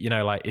if, you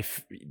know, like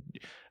if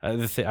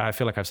I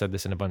feel like I've said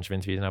this in a bunch of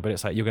interviews now, but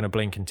it's like, you're going to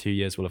blink and 2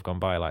 years will have gone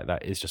by. Like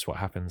that is just what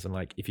happens. And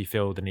like, if you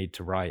feel the need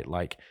to write,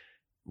 like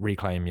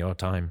reclaim your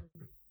time.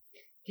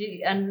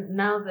 And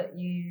now that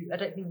I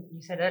don't think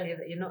you said earlier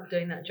that you're not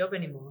doing that job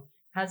anymore.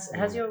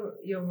 Has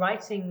your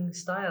writing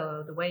style,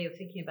 or the way you're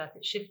thinking about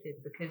it, shifted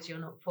because you're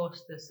not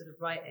forced to sort of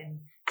write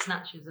in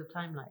snatches of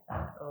time like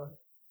that? Or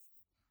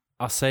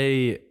I'll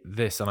say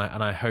this, and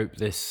I hope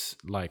this,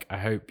 like, I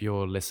hope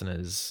your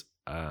listeners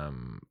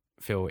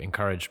feel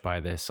encouraged by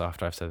this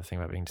after I've said the thing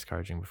about being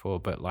discouraging before,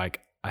 but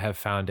like I have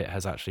found it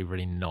has actually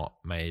really not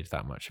made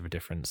that much of a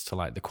difference to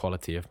like the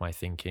quality of my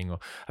thinking. Or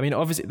I mean,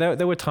 obviously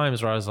there were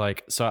times where I was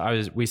like,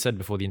 we said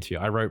before the interview,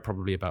 I wrote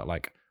probably about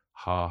like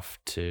half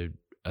to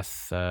a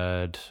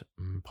third,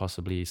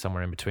 possibly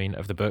somewhere in between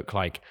of the book,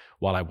 like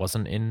while I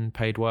wasn't in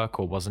paid work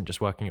or wasn't just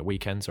working at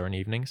weekends or in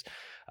evenings.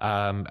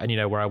 And you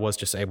know, where I was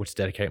just able to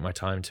dedicate my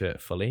time to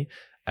it fully.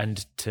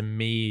 And to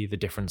me, the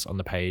difference on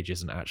the page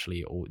isn't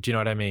actually all, do you know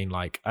what I mean?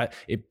 Like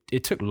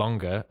it took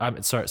longer.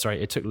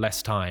 It took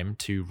less time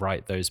to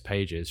write those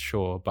pages,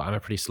 sure, but I'm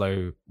a pretty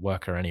slow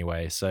worker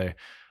anyway. So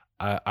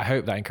I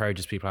hope that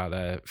encourages people out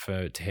there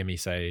to hear me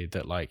say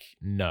that, like,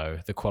 no,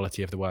 the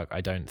quality of the work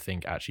I don't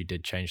think actually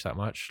did change that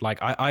much. Like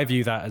I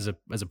view that as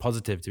a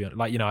positive, to be honest.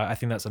 Like, you know, I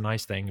think that's a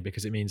nice thing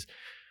because it means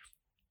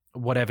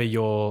whatever do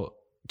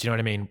you know what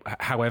I mean?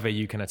 However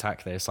you can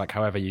attack this, like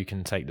however you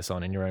can take this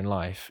on in your own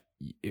life,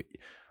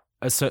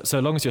 so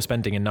long as you're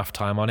spending enough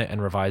time on it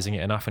and revising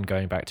it enough and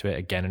going back to it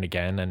again and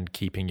again and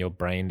keeping your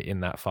brain in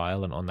that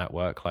file and on that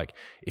work, like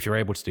if you're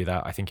able to do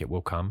that, I think it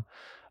will come.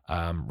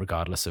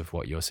 Regardless of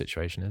what your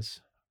situation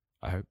is,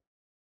 I hope.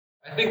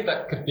 I think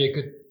that could be a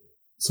good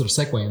sort of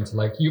segue into,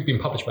 like, you've been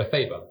published by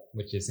Faber,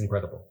 which is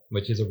incredible,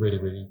 which is a really,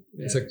 really,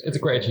 it's a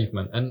great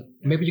achievement. And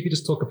maybe you could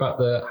just talk about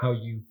how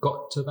you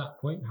got to that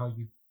point, how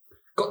you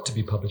got to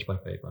be published by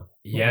Faber.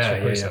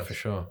 Yeah, for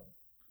sure.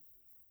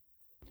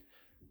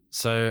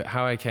 So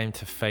how I came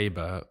to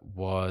Faber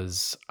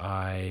was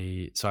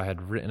I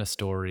had written a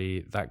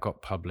story that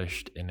got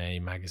published in a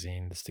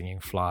magazine, The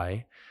Stinging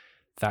Fly.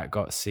 That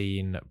got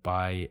seen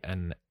by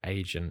an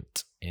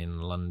agent in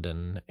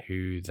London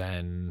who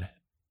then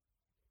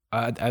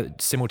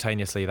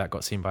simultaneously that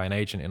got seen by an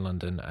agent in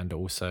London and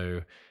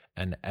also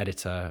an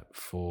editor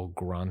for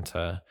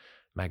Granta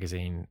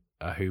magazine,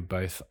 who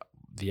both,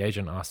 the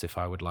agent asked if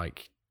I would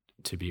like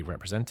to be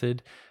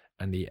represented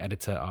and the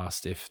editor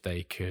asked if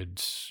they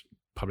could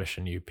publish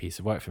a new piece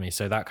of work for me.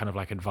 So that kind of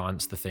like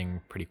advanced the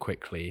thing pretty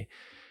quickly.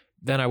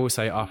 Then I will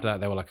say after that,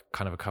 there were like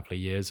kind of a couple of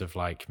years of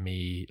like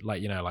me,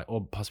 like, you know, like,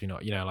 or possibly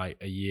not, you know, like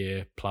a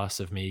year plus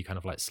of me kind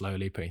of like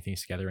slowly putting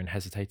things together and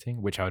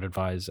hesitating, which I would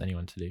advise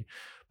anyone to do.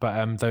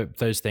 But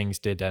those things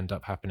did end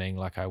up happening.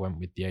 Like I went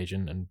with the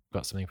agent and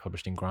got something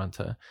published in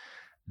Granta.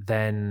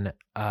 Then,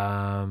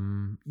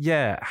 having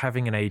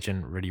an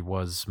agent really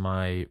was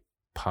my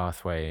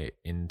pathway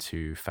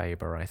into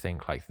Faber. I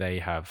think like they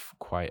have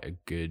quite a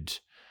good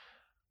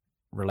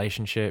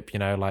relationship, you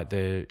know, like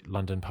the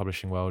London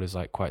publishing world is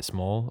like quite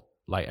small.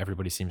 Like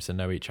everybody seems to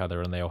know each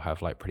other and they all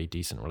have like pretty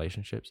decent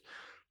relationships.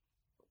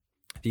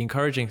 The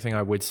encouraging thing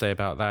I would say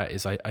about that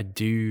is I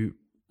do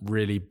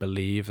really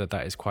believe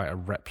that is quite a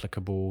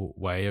replicable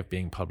way of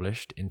being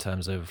published in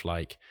terms of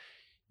like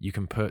you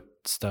can put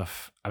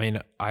stuff. I mean,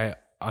 I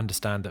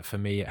understand that for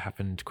me it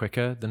happened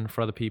quicker than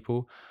for other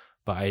people,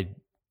 but I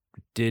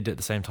did at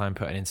the same time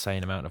put an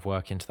insane amount of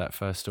work into that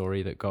first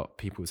story that got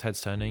people's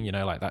heads turning. You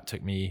know, like that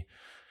took me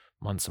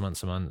months,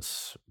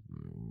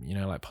 you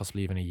know, like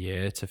possibly even a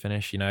year to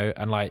finish, you know,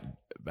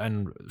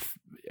 and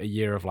a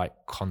year of like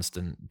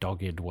constant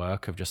dogged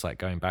work of just like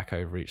going back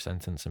over each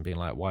sentence and being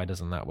like, why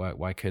doesn't that work?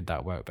 Why could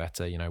that work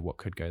better? You know, what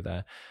could go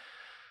there?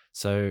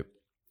 So,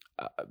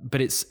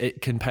 but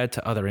it compared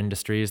to other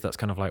industries, that's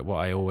kind of like what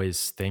I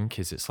always think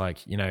is it's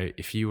like, you know,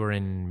 if you were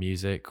in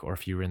music or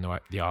if you were in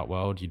the art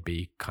world, you'd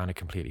be kind of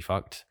completely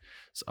fucked.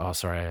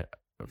 So,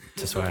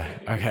 to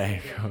swear.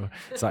 Okay, cool.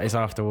 It's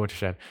after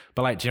Watershed.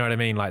 But like, do you know what I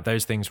mean? Like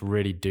those things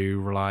really do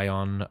rely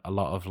on a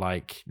lot of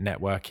like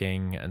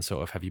networking and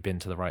sort of, have you been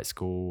to the right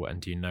school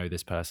and do you know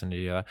this person?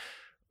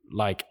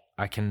 Like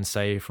I can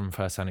say from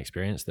firsthand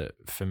experience that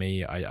for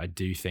me, I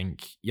do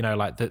think, you know,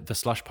 like the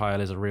slush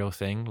pile is a real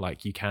thing.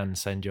 Like you can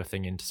send your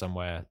thing into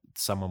somewhere,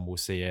 someone will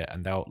see it,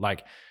 and they'll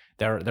like,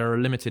 there are a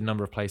limited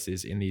number of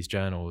places in these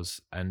journals,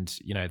 and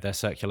you know, their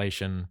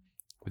circulation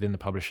within the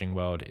publishing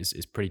world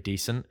is pretty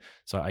decent.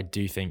 So I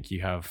do think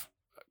you have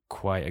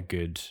quite a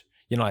good,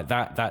 you know, like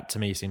that to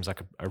me seems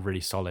like a really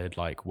solid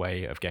like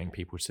way of getting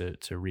people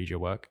to read your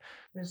work.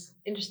 It was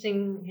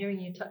interesting hearing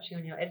you touching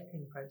on your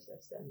editing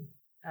process then.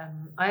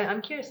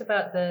 I'm curious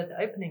about the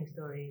opening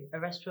story, A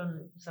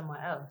Restaurant Somewhere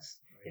Else.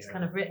 It's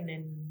kind of written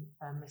in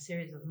a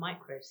series of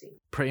micro scenes.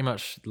 Pretty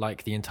much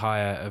like the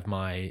entire of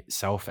my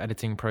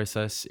self-editing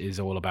process is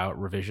all about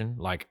revision.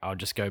 Like I'll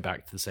just go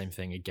back to the same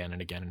thing again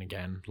and again and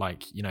again,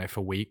 like, you know, for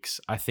weeks.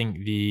 I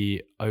think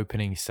the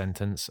opening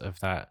sentence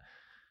of that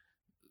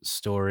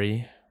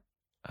story,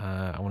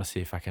 I want to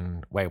see if I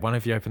can, wait, one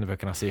of you open the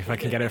book and I'll see if I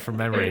can get it from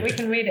memory. We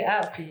can read it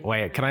out for you.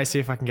 Wait, can I see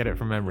if I can get it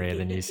from memory and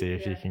then you see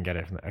if you can get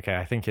it from, okay,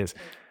 I think it's,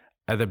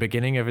 at the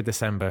beginning of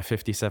December,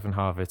 57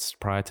 harvests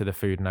prior to the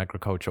Food and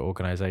Agriculture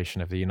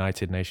Organization of the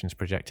United Nations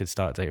projected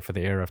start date for the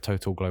era of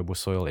total global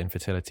soil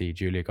infertility,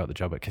 Julia got the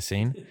job at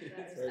Cassine.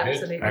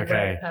 Absolutely.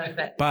 Okay.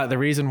 Perfect. But the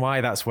reason why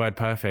that's word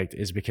perfect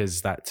is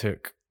because that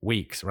took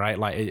weeks, right?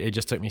 Like it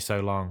just took me so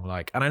long.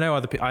 Like, and I know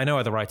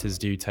other writers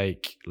do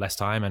take less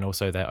time, and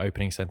also their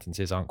opening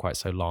sentences aren't quite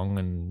so long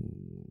and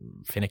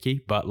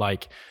finicky, but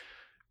like,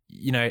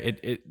 you know,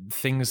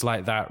 things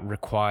like that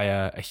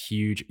require a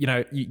huge, you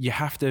know, you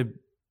have to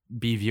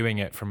be viewing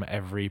it from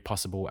every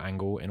possible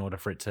angle in order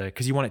for it to,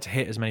 because you want it to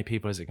hit as many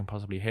people as it can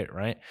possibly hit,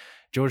 right?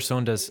 George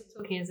Saunders,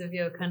 talking as if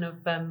you're kind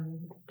of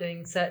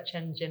doing search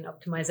engine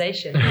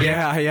optimization.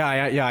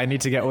 yeah. I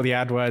need to get all the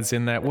AdWords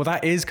in there. Well,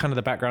 that is kind of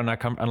the background I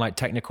come, and like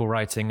technical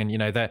writing, and you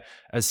know, that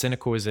as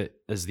cynical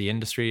as the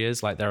industry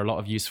is, like there are a lot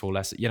of useful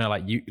lessons. You know,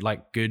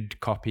 like good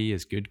copy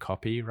is good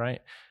copy, right?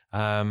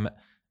 And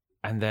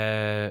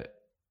there,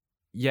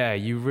 yeah,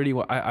 you really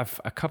want. I've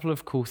a couple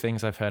of cool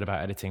things I've heard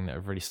about editing that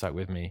have really stuck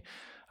with me.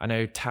 I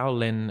know Tao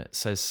Lin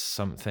says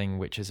something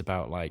which is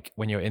about like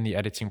when you're in the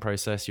editing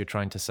process, you're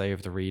trying to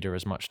save the reader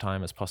as much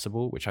time as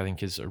possible, which I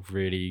think is a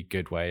really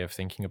good way of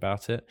thinking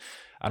about it.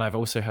 And I've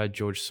also heard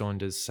George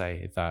Saunders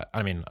say that,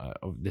 I mean,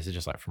 this is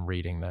just like from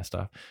reading their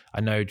stuff.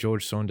 I know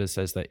George Saunders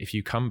says that if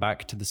you come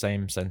back to the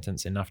same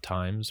sentence enough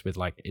times with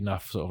like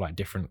enough sort of like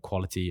different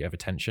quality of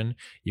attention,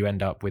 you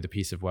end up with a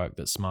piece of work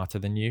that's smarter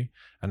than you.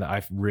 And that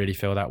I really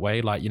feel that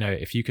way. Like, you know,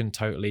 if you can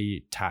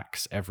totally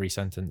tax every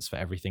sentence for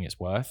everything it's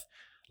worth,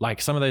 like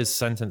some of those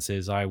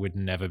sentences I would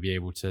never be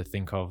able to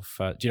think of.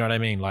 Do you know what I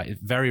mean? Like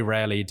very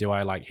rarely do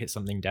I like hit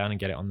something down and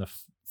get it on the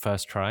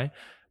first try.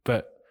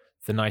 But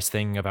the nice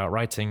thing about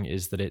writing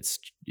is that it's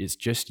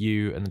just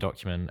you and the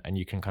document, and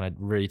you can kind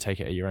of really take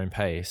it at your own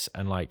pace.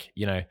 And like,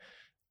 you know,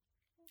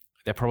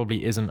 there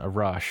probably isn't a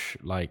rush.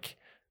 Like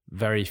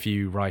very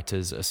few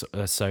writers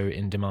are so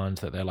in demand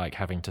that they're like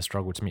having to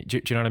struggle to meet. Do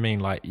you know what I mean?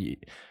 Like,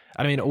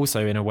 I mean,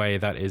 also in a way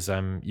that is,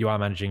 you are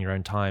managing your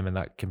own time, and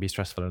that can be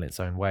stressful in its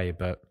own way.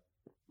 But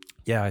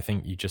yeah, I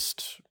think you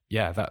just,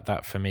 yeah,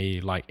 that for me,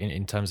 like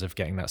in terms of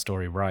getting that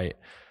story right,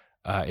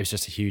 it was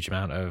just a huge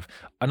amount of,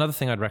 another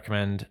thing I'd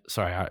recommend,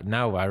 sorry,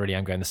 now I really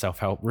am going the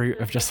self-help route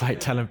of just like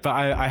telling, but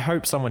I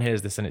hope someone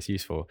hears this and it's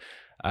useful,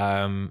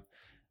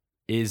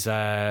 is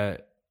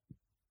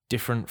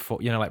different,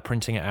 you know, like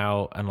printing it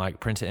out and like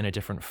print it in a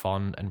different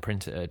font and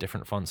print it at a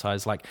different font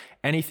size. Like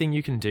anything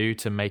you can do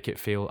to make it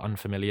feel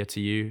unfamiliar to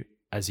you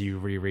as you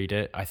reread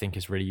it, I think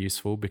is really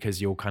useful,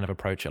 because you'll kind of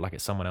approach it like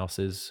it's someone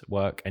else's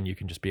work, and you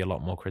can just be a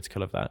lot more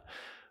critical of that.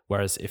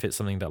 Whereas if it's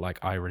something that like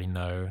I already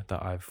know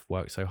that I've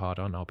worked so hard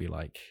on, I'll be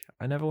like,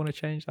 I never want to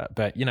change that.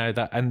 But you know,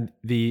 that, and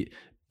the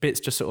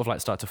bits just sort of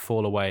like start to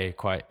fall away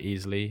quite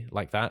easily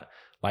like that.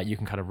 Like you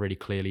can kind of really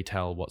clearly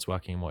tell what's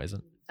working and what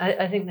isn't.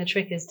 I think the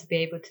trick is to be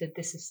able to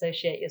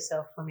disassociate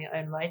yourself from your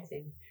own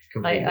writing.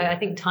 I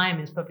think time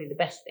is probably the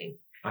best thing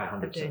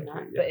for doing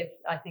that. Yeah. But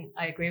I think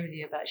I agree with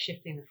you about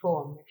shifting the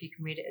form. If you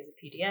can read it as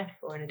a PDF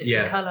or in a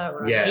different color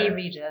or on an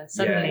e-reader,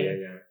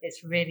 suddenly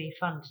it's really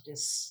fun to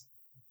just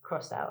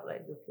cross out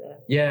like with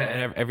the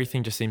and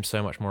everything just seems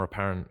so much more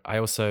apparent. I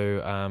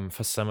also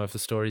for some of the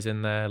stories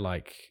in there,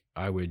 like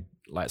I would,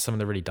 like some of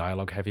the really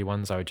dialogue heavy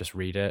ones, I would just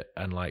read it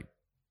and like,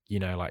 you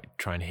know, like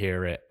try and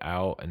hear it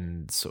out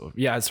and sort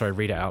of,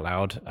 read it out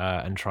loud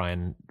and try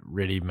and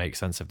really make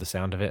sense of the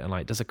sound of it. And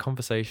like, does a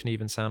conversation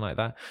even sound like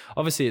that?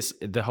 Obviously it's,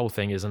 the whole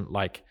thing isn't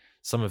like,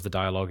 some of the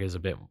dialogue is a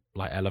bit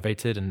like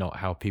elevated and not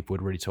how people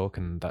would really talk.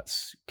 And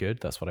that's good.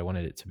 That's what I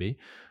wanted it to be.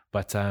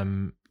 But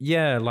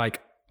like,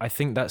 I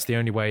think that's the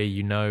only way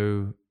you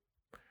know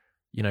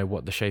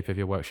what the shape of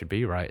your work should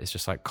be, right? It's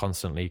just like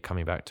constantly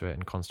coming back to it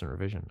and constant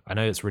revision. I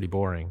know it's really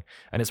boring.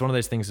 And it's one of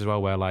those things as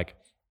well where like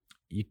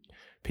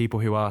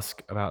people who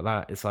ask about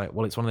that, it's like,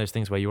 well, it's one of those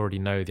things where you already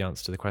know the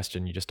answer to the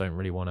question. You just don't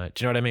really want to.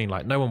 Do you know what I mean?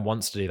 Like, no one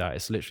wants to do that.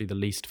 It's literally the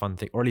least fun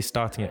thing, or at least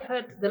starting it. I've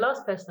heard the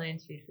last person I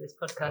interviewed for this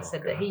podcast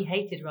said that he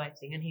hated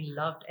writing and he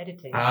loved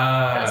editing.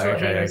 That's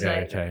what he was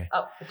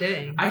up for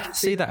doing. I can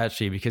see that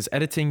actually, because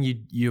editing,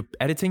 you're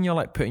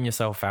like putting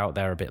yourself out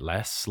there a bit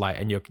less, like,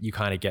 and you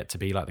kind of get to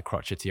be like the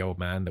crotchety old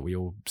man that we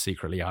all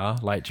secretly are.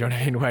 Like, do you know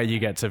what I mean? Where you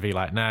get to be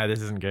like, no, this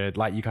isn't good.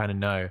 Like, you kind of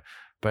know.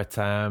 But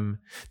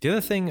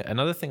another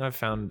thing I've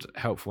found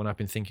helpful, and I've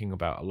been thinking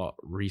about a lot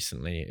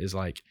recently, is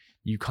like,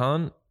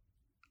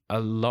 a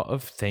lot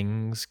of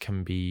things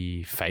can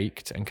be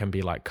faked and can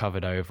be like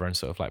covered over and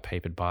sort of like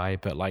papered by.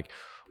 But like,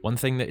 one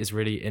thing that is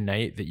really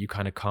innate that you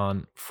kind of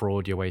can't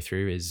fraud your way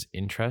through is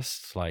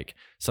interest. Like,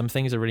 some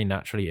things are really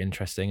naturally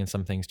interesting and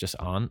some things just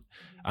aren't.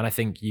 And I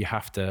think you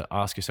have to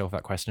ask yourself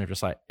that question of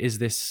just like, is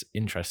this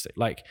interesting?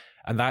 Like,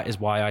 and that is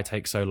why I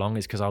take so long,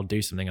 is because I'll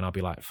do something and I'll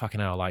be like,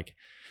 fucking hell, like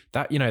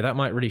that, that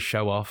might really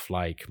show off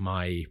like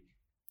my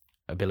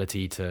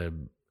ability to,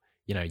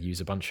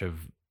 use a bunch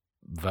of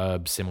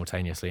verbs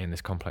simultaneously in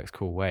this complex,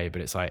 cool way.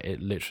 But it's like,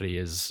 it literally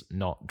is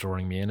not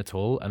drawing me in at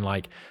all. And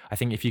like, I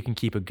think if you can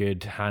keep a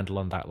good handle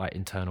on that like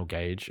internal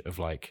gauge of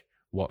like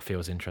what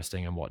feels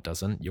interesting and what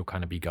doesn't, you'll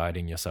kind of be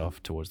guiding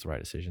yourself towards the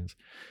right decisions.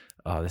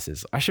 I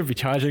should be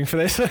charging for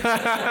this. But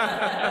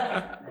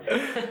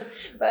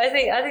I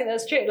think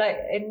that's true. Like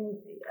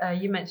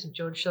you mentioned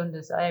George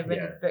Saunders. I read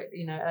a book,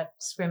 A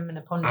Scrim and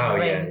a Pond in the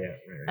Rain,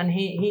 and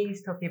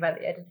he's talking about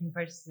the editing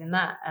process in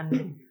that,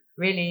 and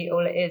really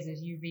all it is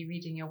you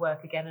rereading your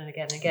work again and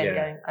again and again,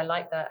 going, I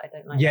like that, I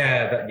don't like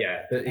that.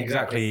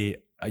 Exactly.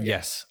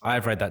 Yes,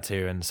 I've read that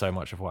too, and so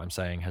much of what I'm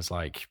saying has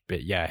like,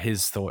 but yeah,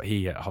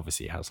 he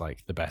obviously has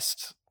like the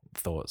best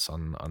thoughts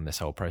on this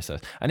whole process,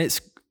 and it's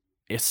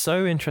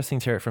so interesting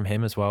to hear it from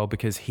him as well,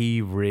 because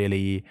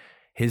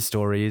his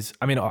stories,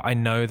 I mean, I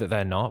know that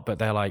they're not, but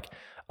they're like,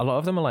 a lot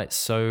of them are like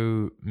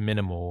so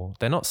minimal.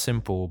 They're not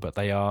simple, but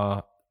they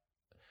can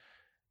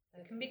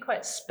be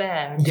quite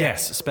spare.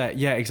 Yes, spare.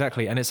 Yeah,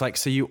 exactly. And it's like,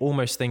 so you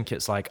almost think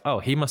it's like, oh,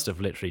 he must have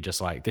literally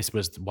just like, this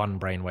was one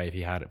brainwave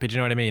he had. But you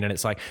know what I mean? And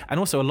it's like, and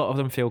also a lot of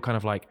them feel kind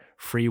of like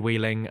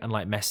freewheeling and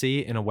like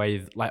messy in a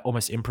way, like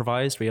almost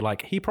improvised, where you're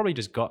like, he probably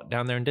just got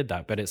down there and did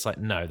that. But it's like,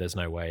 no, there's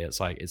no way. It's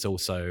like, it's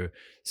also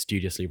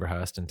studiously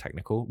rehearsed and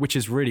technical, which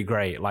is really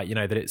great. Like,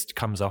 that it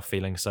comes off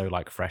feeling so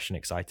like fresh and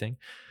exciting.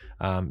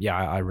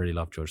 I really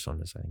love George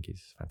Saunders. I think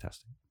he's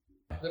fantastic.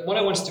 What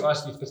I wanted to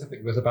ask you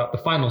specifically was about the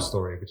final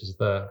story, which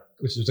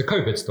was a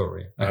COVID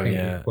story. I think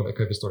we call it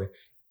a COVID story.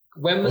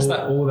 When was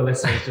that? All the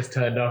listeners just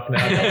turned off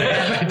now.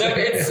 I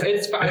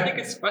think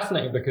it's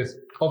fascinating, because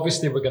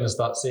obviously we're going to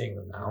start seeing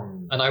them now.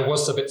 And I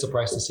was a bit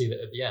surprised to see that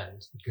at the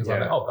end, because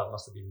I thought, that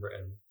must have been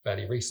written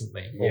fairly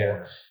recently.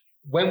 Or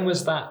when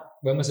was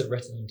it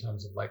written in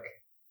terms of like,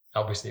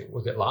 obviously,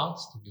 was it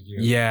last?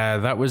 Yeah,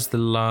 that was the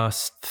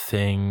last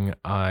thing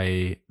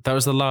I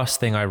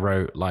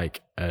wrote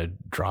like a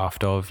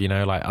draft of,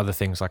 like other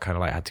things I kind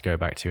of like had to go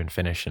back to and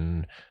finish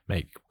and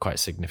make quite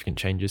significant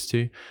changes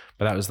to.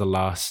 But that was the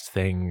last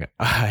thing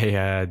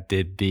I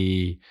did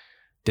the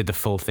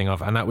full thing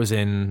of. And that was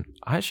I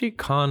actually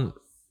can't,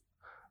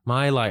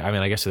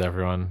 I guess with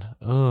everyone,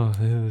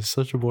 it's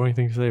such a boring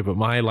thing to say, but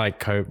my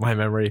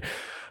memory,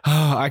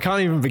 I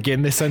can't even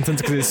begin this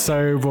sentence because it's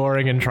so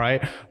boring and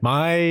trite.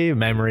 My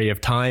memory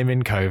of time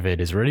in COVID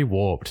is really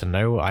warped, and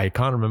I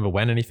can't remember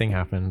when anything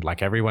happened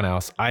like everyone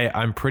else.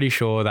 I'm pretty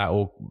sure that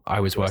I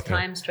was working.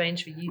 Time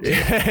strange for you too.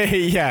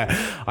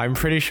 Yeah, I'm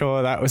pretty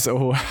sure that was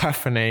all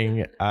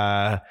happening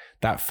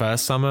that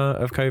first summer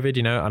of COVID,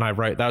 and I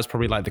wrote, that was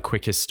probably like the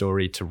quickest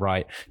story to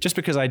write, just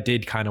because I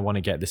did kind of want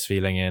to get this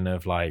feeling in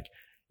of like,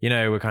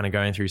 we're kind of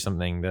going through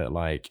something that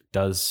like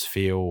does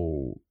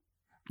feel,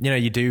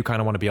 you do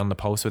kind of want to be on the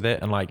pulse with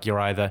it. And like,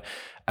 and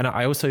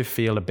I also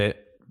feel a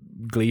bit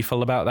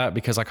gleeful about that,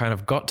 because I kind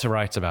of got to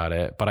write about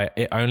it, but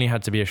it only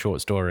had to be a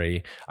short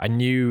story. I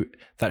knew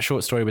that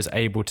short story was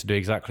able to do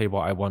exactly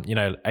what I want,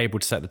 able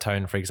to set the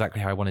tone for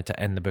exactly how I wanted to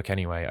end the book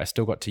anyway. I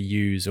still got to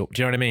use, do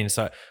you know what I mean?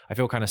 So I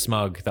feel kind of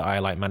smug that I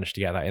like managed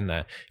to get that in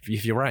there.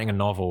 If you're writing a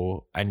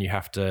novel and you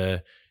have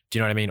to, do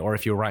you know what I mean? Or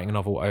if you're writing a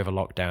novel over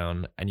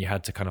lockdown and you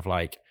had to kind of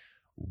like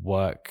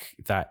work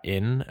that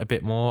in a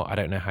bit more, I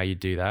don't know how you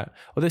do that.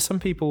 Although some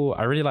people,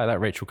 I really like that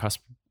Rachel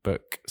Cusk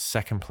book,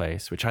 Second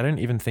Place, which I don't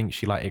even think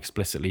she like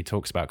explicitly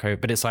talks about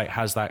COVID, but it's like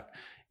has that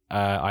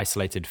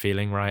isolated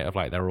feeling, right? Of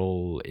like they're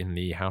all in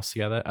the house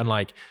together, and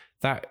like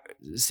that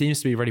seems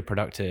to be really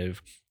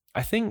productive.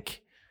 I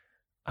think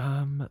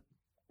that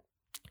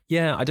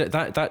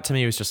to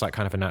me was just like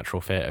kind of a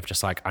natural fit of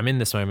just like, I'm in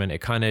this moment.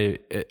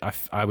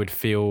 I would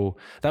feel,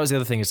 that was the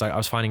other thing, is like I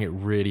was finding it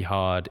really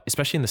hard,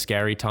 especially in the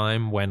scary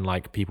time when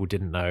like people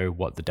didn't know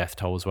what the death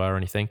tolls were or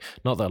anything.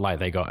 Not that like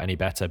they got any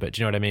better, but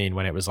do you know what I mean?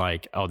 When it was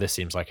like, oh, this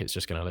seems like it's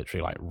just going to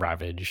literally like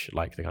ravage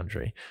like the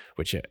country,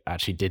 which it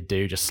actually did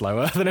do, just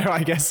slower than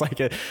I guess like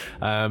it.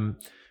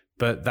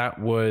 But that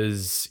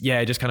was,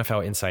 it just kind of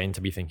felt insane to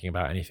be thinking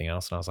about anything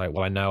else. And I was like,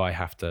 well, I know I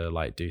have to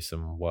like do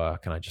some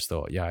work. And I just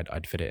thought,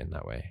 I'd fit it in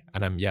that way.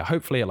 And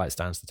hopefully it like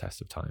stands the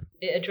test of time.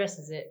 It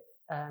addresses it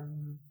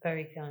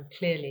very kind of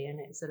clearly, and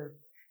it sort of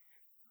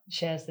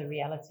shares the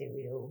reality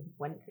we all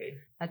went through.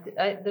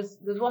 There's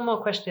one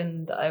more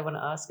question that I want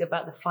to ask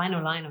about the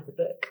final line of the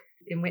book,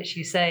 in which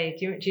you say,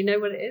 do you know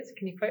what it is?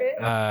 Can you quote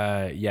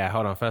it? Yeah,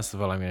 hold on. First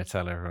of all, I'm going to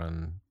tell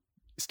everyone,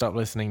 stop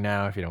listening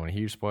now if you don't want a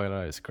huge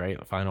spoiler. It's great.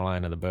 The final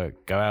line of the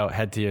book. Go out,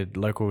 head to your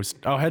locals.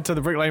 Head to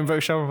the Brick Lane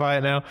bookshop and buy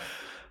it now.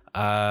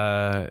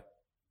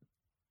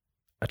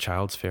 A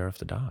Child's Fear of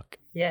the Dark.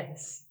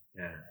 Yes.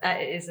 Yeah.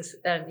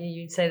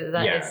 You say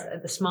that is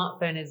the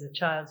smartphone is a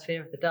child's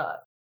fear of the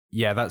dark.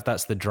 Yeah,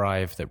 that's the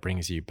drive that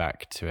brings you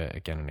back to it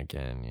again and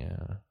again.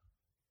 Yeah.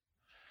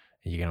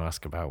 Are you going to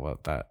ask about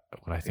what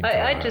I think?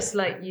 I'd just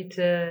like you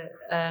to,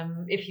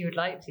 if you would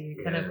like to,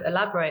 kind of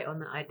elaborate on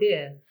that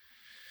idea.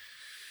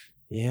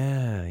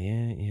 Yeah.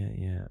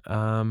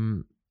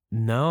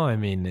 No, I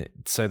mean,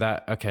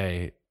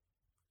 okay.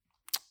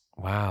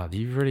 Wow,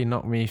 you've really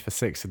knocked me for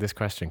six with this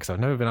question because I've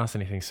never been asked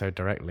anything so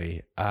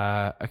directly.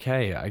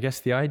 Okay, I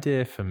guess the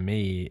idea for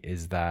me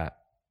is that,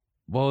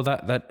 well,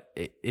 that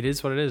it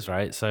is what it is,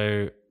 right?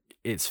 So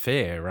it's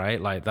fear,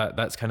 right? Like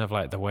that's kind of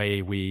like the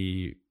way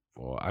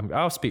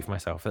I'll speak for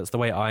myself. That's the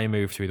way I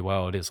move through the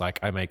world. Is like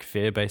I make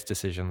fear-based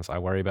decisions. I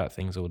worry about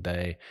things all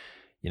day,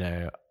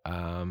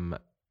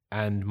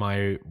 and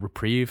my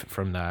reprieve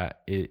from that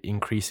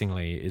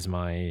increasingly is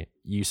my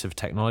use of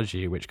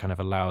technology, which kind of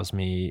allows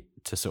me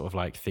to sort of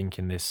like think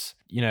in this,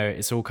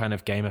 it's all kind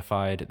of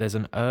gamified. There's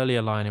an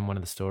earlier line in one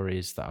of the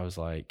stories that I was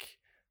like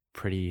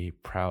pretty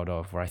proud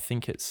of, where I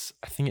think it's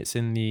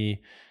in the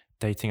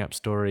dating app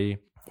story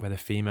where the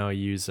female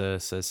user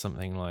says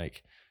something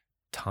like,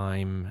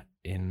 time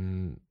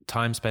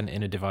spent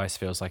in a device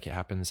feels like it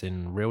happens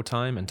in real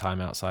time, and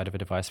time outside of a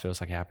device feels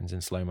like it happens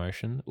in slow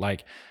motion.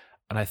 Like,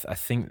 and I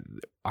think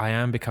I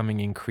am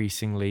becoming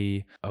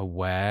increasingly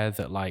aware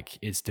that like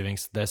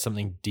there's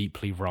something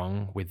deeply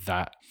wrong with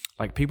that.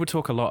 Like people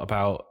talk a lot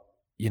about,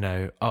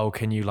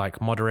 can you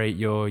like moderate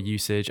your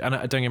usage? And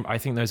I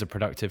think those are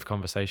productive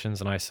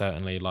conversations. And I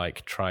certainly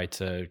like try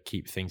to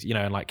keep things,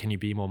 and like, can you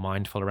be more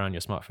mindful around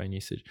your smartphone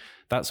usage?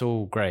 That's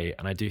all great.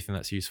 And I do think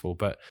that's useful.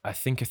 But I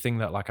think a thing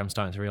that like I'm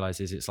starting to realize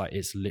is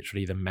it's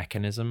literally the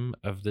mechanism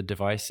of the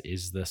device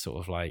is the sort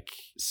of like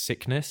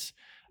sickness.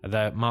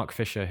 The Mark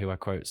Fisher, who I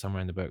quote somewhere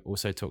in the book,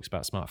 also talks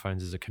about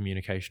smartphones as a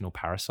communicational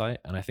parasite.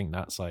 And I think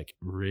that's like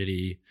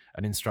really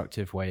an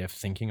instructive way of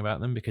thinking about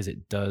them, because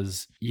it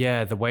does,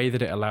 the way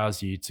that it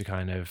allows you to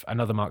kind of,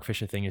 another Mark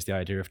Fisher thing is the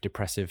idea of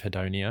depressive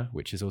hedonia,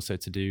 which is also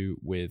to do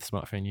with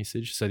smartphone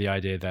usage. So the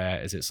idea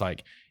there is it's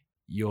like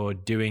you're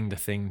doing the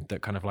thing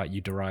that kind of like you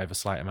derive a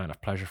slight amount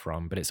of pleasure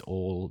from, but it's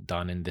all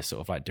done in this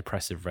sort of like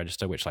depressive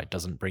register, which like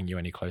doesn't bring you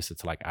any closer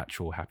to like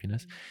actual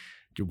happiness.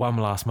 One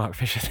last Mark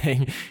Fisher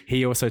thing,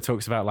 he also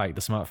talks about like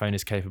the smartphone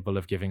is capable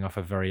of giving off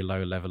a very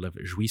low level of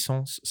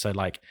jouissance. So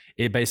like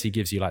it basically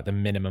gives you like the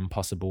minimum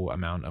possible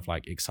amount of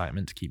like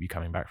excitement to keep you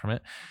coming back from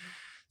it.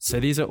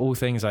 So these are all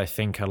things I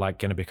think are like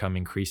going to become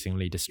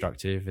increasingly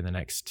destructive in the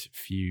next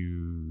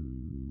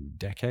few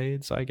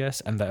decades, I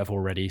guess, and that have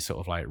already sort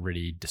of like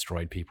really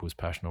destroyed people's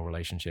personal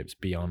relationships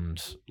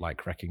beyond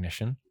like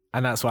recognition.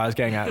 And that's what I was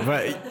getting at.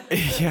 But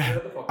yeah,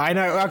 I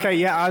know. Okay,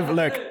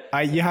 yeah,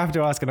 you have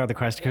to ask another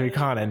question because we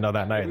can't end on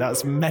that note.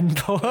 That's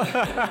mental.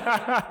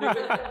 I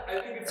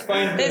think it's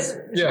fine. It's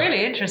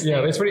really interesting. Yeah,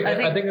 it's really.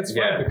 I think it's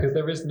fine because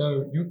there is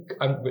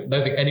I don't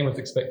think anyone's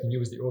expecting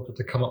you as the author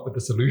to come up with the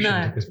solution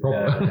to this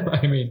problem.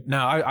 I mean, no,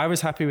 I was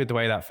happy with the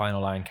way that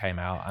final line came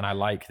out, and I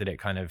like that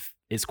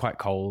it's quite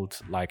cold,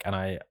 like,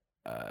 and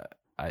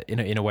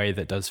in a way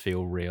that does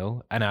feel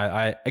real. And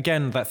I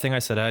again, that thing I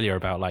said earlier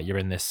about like you're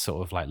in this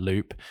sort of like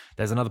loop.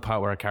 There's another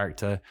part where a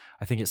character,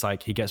 I think it's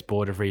like he gets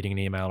bored of reading an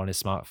email on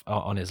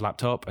his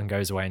laptop and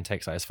goes away and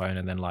takes out his phone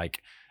and then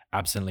like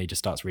absently just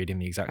starts reading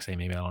the exact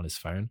same email on his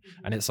phone.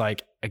 Mm-hmm. And it's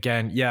like,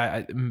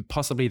 again,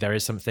 possibly there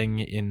is something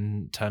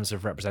in terms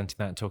of representing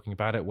that and talking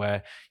about it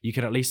where you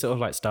can at least sort of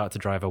like start to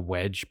drive a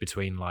wedge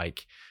between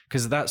like,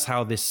 because that's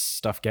how this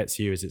stuff gets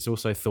you, is it's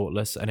also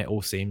thoughtless and it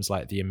all seems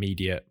like the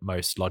immediate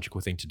most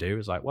logical thing to do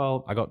is like,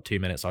 well, I got 2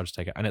 minutes, I'll just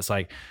take it. And it's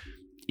like,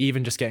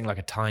 even just getting like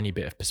a tiny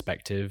bit of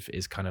perspective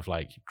is kind of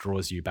like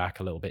draws you back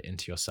a little bit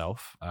into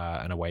yourself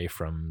and away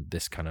from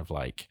this kind of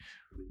like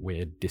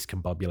weird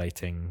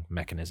discombobulating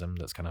mechanism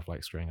that's kind of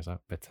like screwing us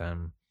up. But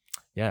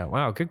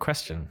wow, good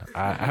question.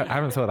 I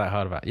haven't thought that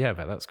hard about it. Yeah,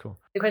 but that's cool.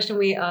 The question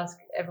we ask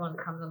everyone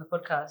that comes on the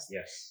podcast,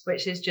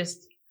 which is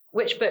just,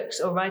 which books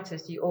or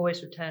writers do you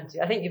always return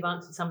to? I think you've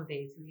answered some of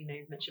these.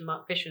 You've mentioned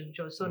Mark Fisher and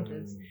George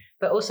Saunders,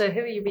 but also who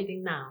are you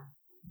reading now?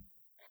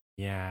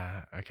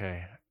 Yeah,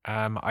 okay.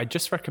 I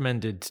just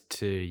recommended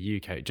to you,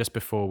 Kate, just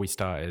before we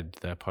started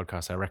the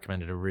podcast, I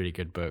recommended a really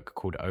good book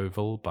called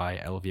Oval by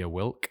Elvia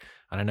Wilk.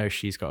 And I know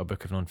she's got a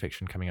book of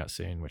nonfiction coming out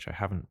soon, which I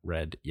haven't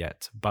read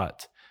yet.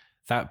 But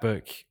that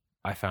book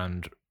I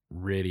found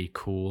really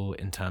cool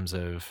in terms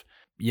of,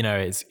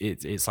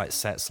 it's like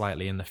set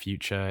slightly in the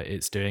future.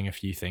 It's doing a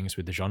few things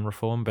with the genre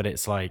form, but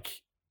it's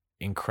like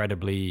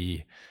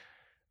incredibly,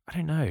 I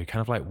don't know,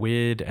 kind of like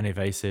weird and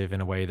evasive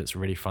in a way that's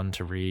really fun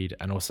to read.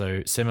 And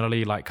also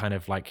similarly, like kind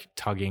of like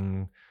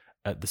tugging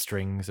at the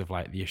strings of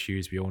like the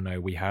issues we all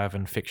know we have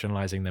and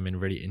fictionalizing them in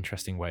really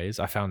interesting ways.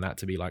 I found that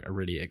to be like a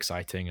really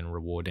exciting and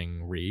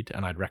rewarding read,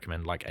 and I'd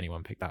recommend like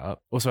anyone pick that up.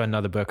 Also,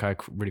 another book I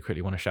really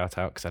quickly want to shout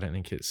out because I don't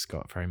think it's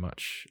got very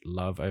much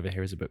love over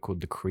here is a book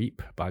called The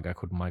Creep by a guy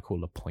called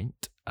Michael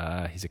Lapointe.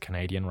 He's a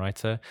Canadian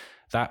writer.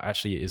 That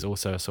actually is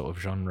also a sort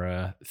of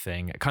genre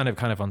thing, kind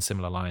of on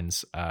similar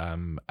lines.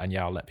 And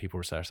yeah, I'll let people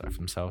research that for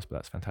themselves, but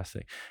that's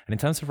fantastic. And in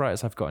terms of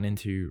writers I've gotten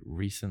into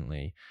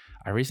recently,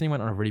 I recently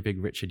went on a really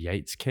big Richard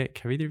Yates kick.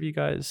 Have either of you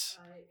guys?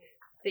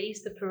 The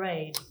Easter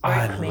Parade.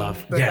 I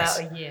love for about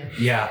a year.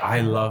 Yeah,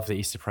 I love the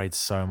Easter Parade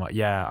so much.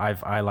 Yeah,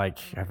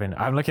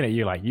 I'm looking at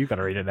you like you got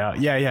to read it now.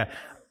 Yeah.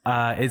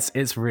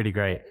 It's really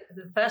great.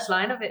 The first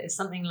line of it is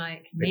something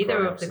like,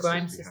 neither of the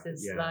Grimes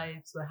sisters'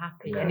 lives were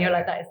happy. And you're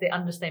like, that is the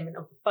understatement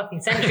of the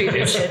fucking century,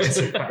 Richard.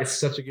 It's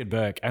such a good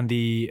book. And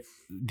the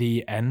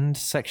end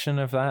section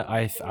of that,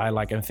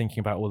 I'm thinking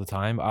about all the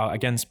time.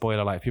 Again,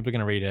 spoiler, like people are going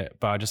to read it,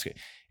 but I just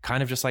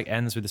kind of just like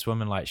ends with this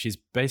woman, like she's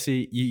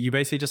basically, you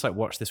basically just like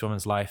watch this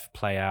woman's life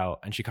play out,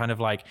 and she kind of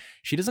like,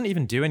 she doesn't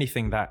even do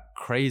anything that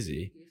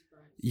crazy.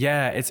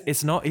 Yeah,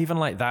 it's not even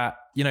like that,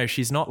 you know,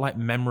 she's not like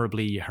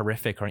memorably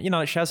horrific or, you know,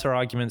 like she has her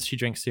arguments, she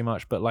drinks too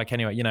much, but like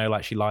anyway, you know,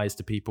 like she lies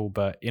to people,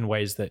 but in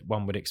ways that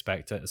one would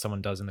expect that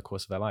someone does in the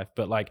course of their life.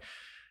 But like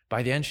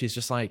by the end, she's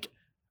just like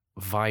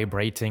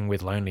vibrating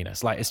with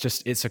loneliness. Like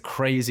it's a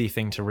crazy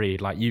thing to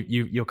read. Like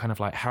you're kind of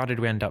like, how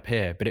did we end up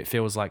here? But it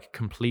feels like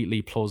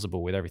completely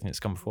plausible with everything that's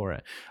come before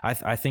it.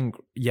 I think,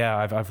 yeah,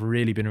 I've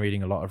really been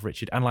reading a lot of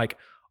Richard, and like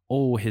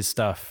all his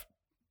stuff,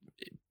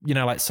 you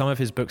know, like some of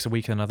his books are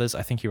weaker than others.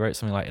 I think he wrote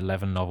something like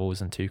 11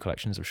 novels and 2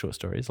 collections of short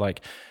stories,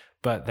 like,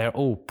 but they're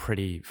all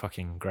pretty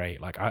fucking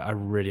great. Like I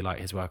really like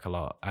his work a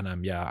lot,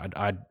 and yeah,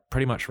 I'd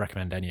pretty much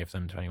recommend any of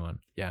them to anyone.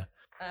 Yeah.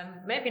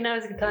 Maybe now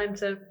is a good time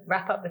to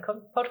wrap up the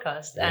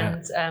podcast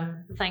and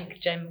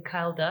thank Jem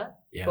Calder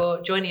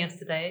for joining us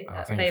today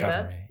at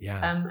Faber.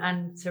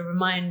 And to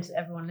remind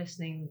everyone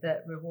listening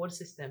that Reward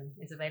System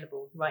is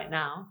available right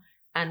now.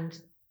 And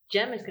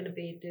Jem is going to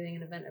be doing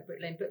an event at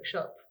Brick Lane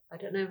Bookshop. I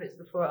don't know if it's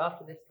before or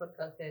after this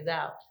podcast goes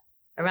out,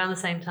 around the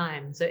same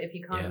time. So if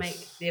you can't make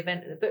the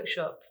event at the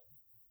bookshop,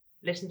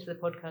 listen to the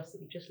podcast that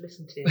you just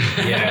listened to.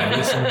 Yeah,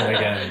 listen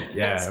again.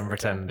 Yeah, and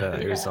pretend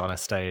that it was on a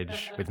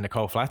stage with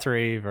Nicole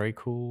Flattery. Very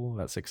cool.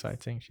 That's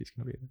exciting. She's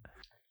going to be there.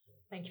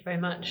 Thank you very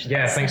much.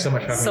 Yeah, thanks so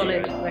much for having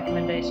me. Solid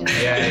recommendation.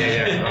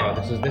 Yeah.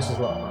 Oh, this is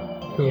a lot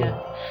of fun. Cool.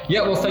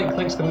 Yeah, well,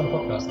 thanks for coming on the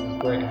podcast. It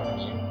was great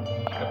having you.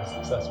 Have a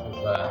successful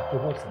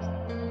reward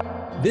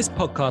system. This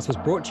podcast was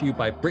brought to you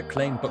by Brick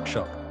Lane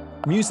Bookshop.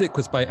 Music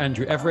was by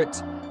Andrew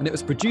Everett, and it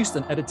was produced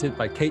and edited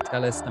by Kate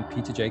Ellis and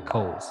Peter J.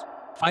 Coles.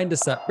 Find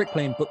us at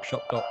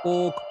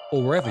bricklanebookshop.org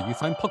or wherever you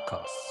find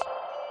podcasts.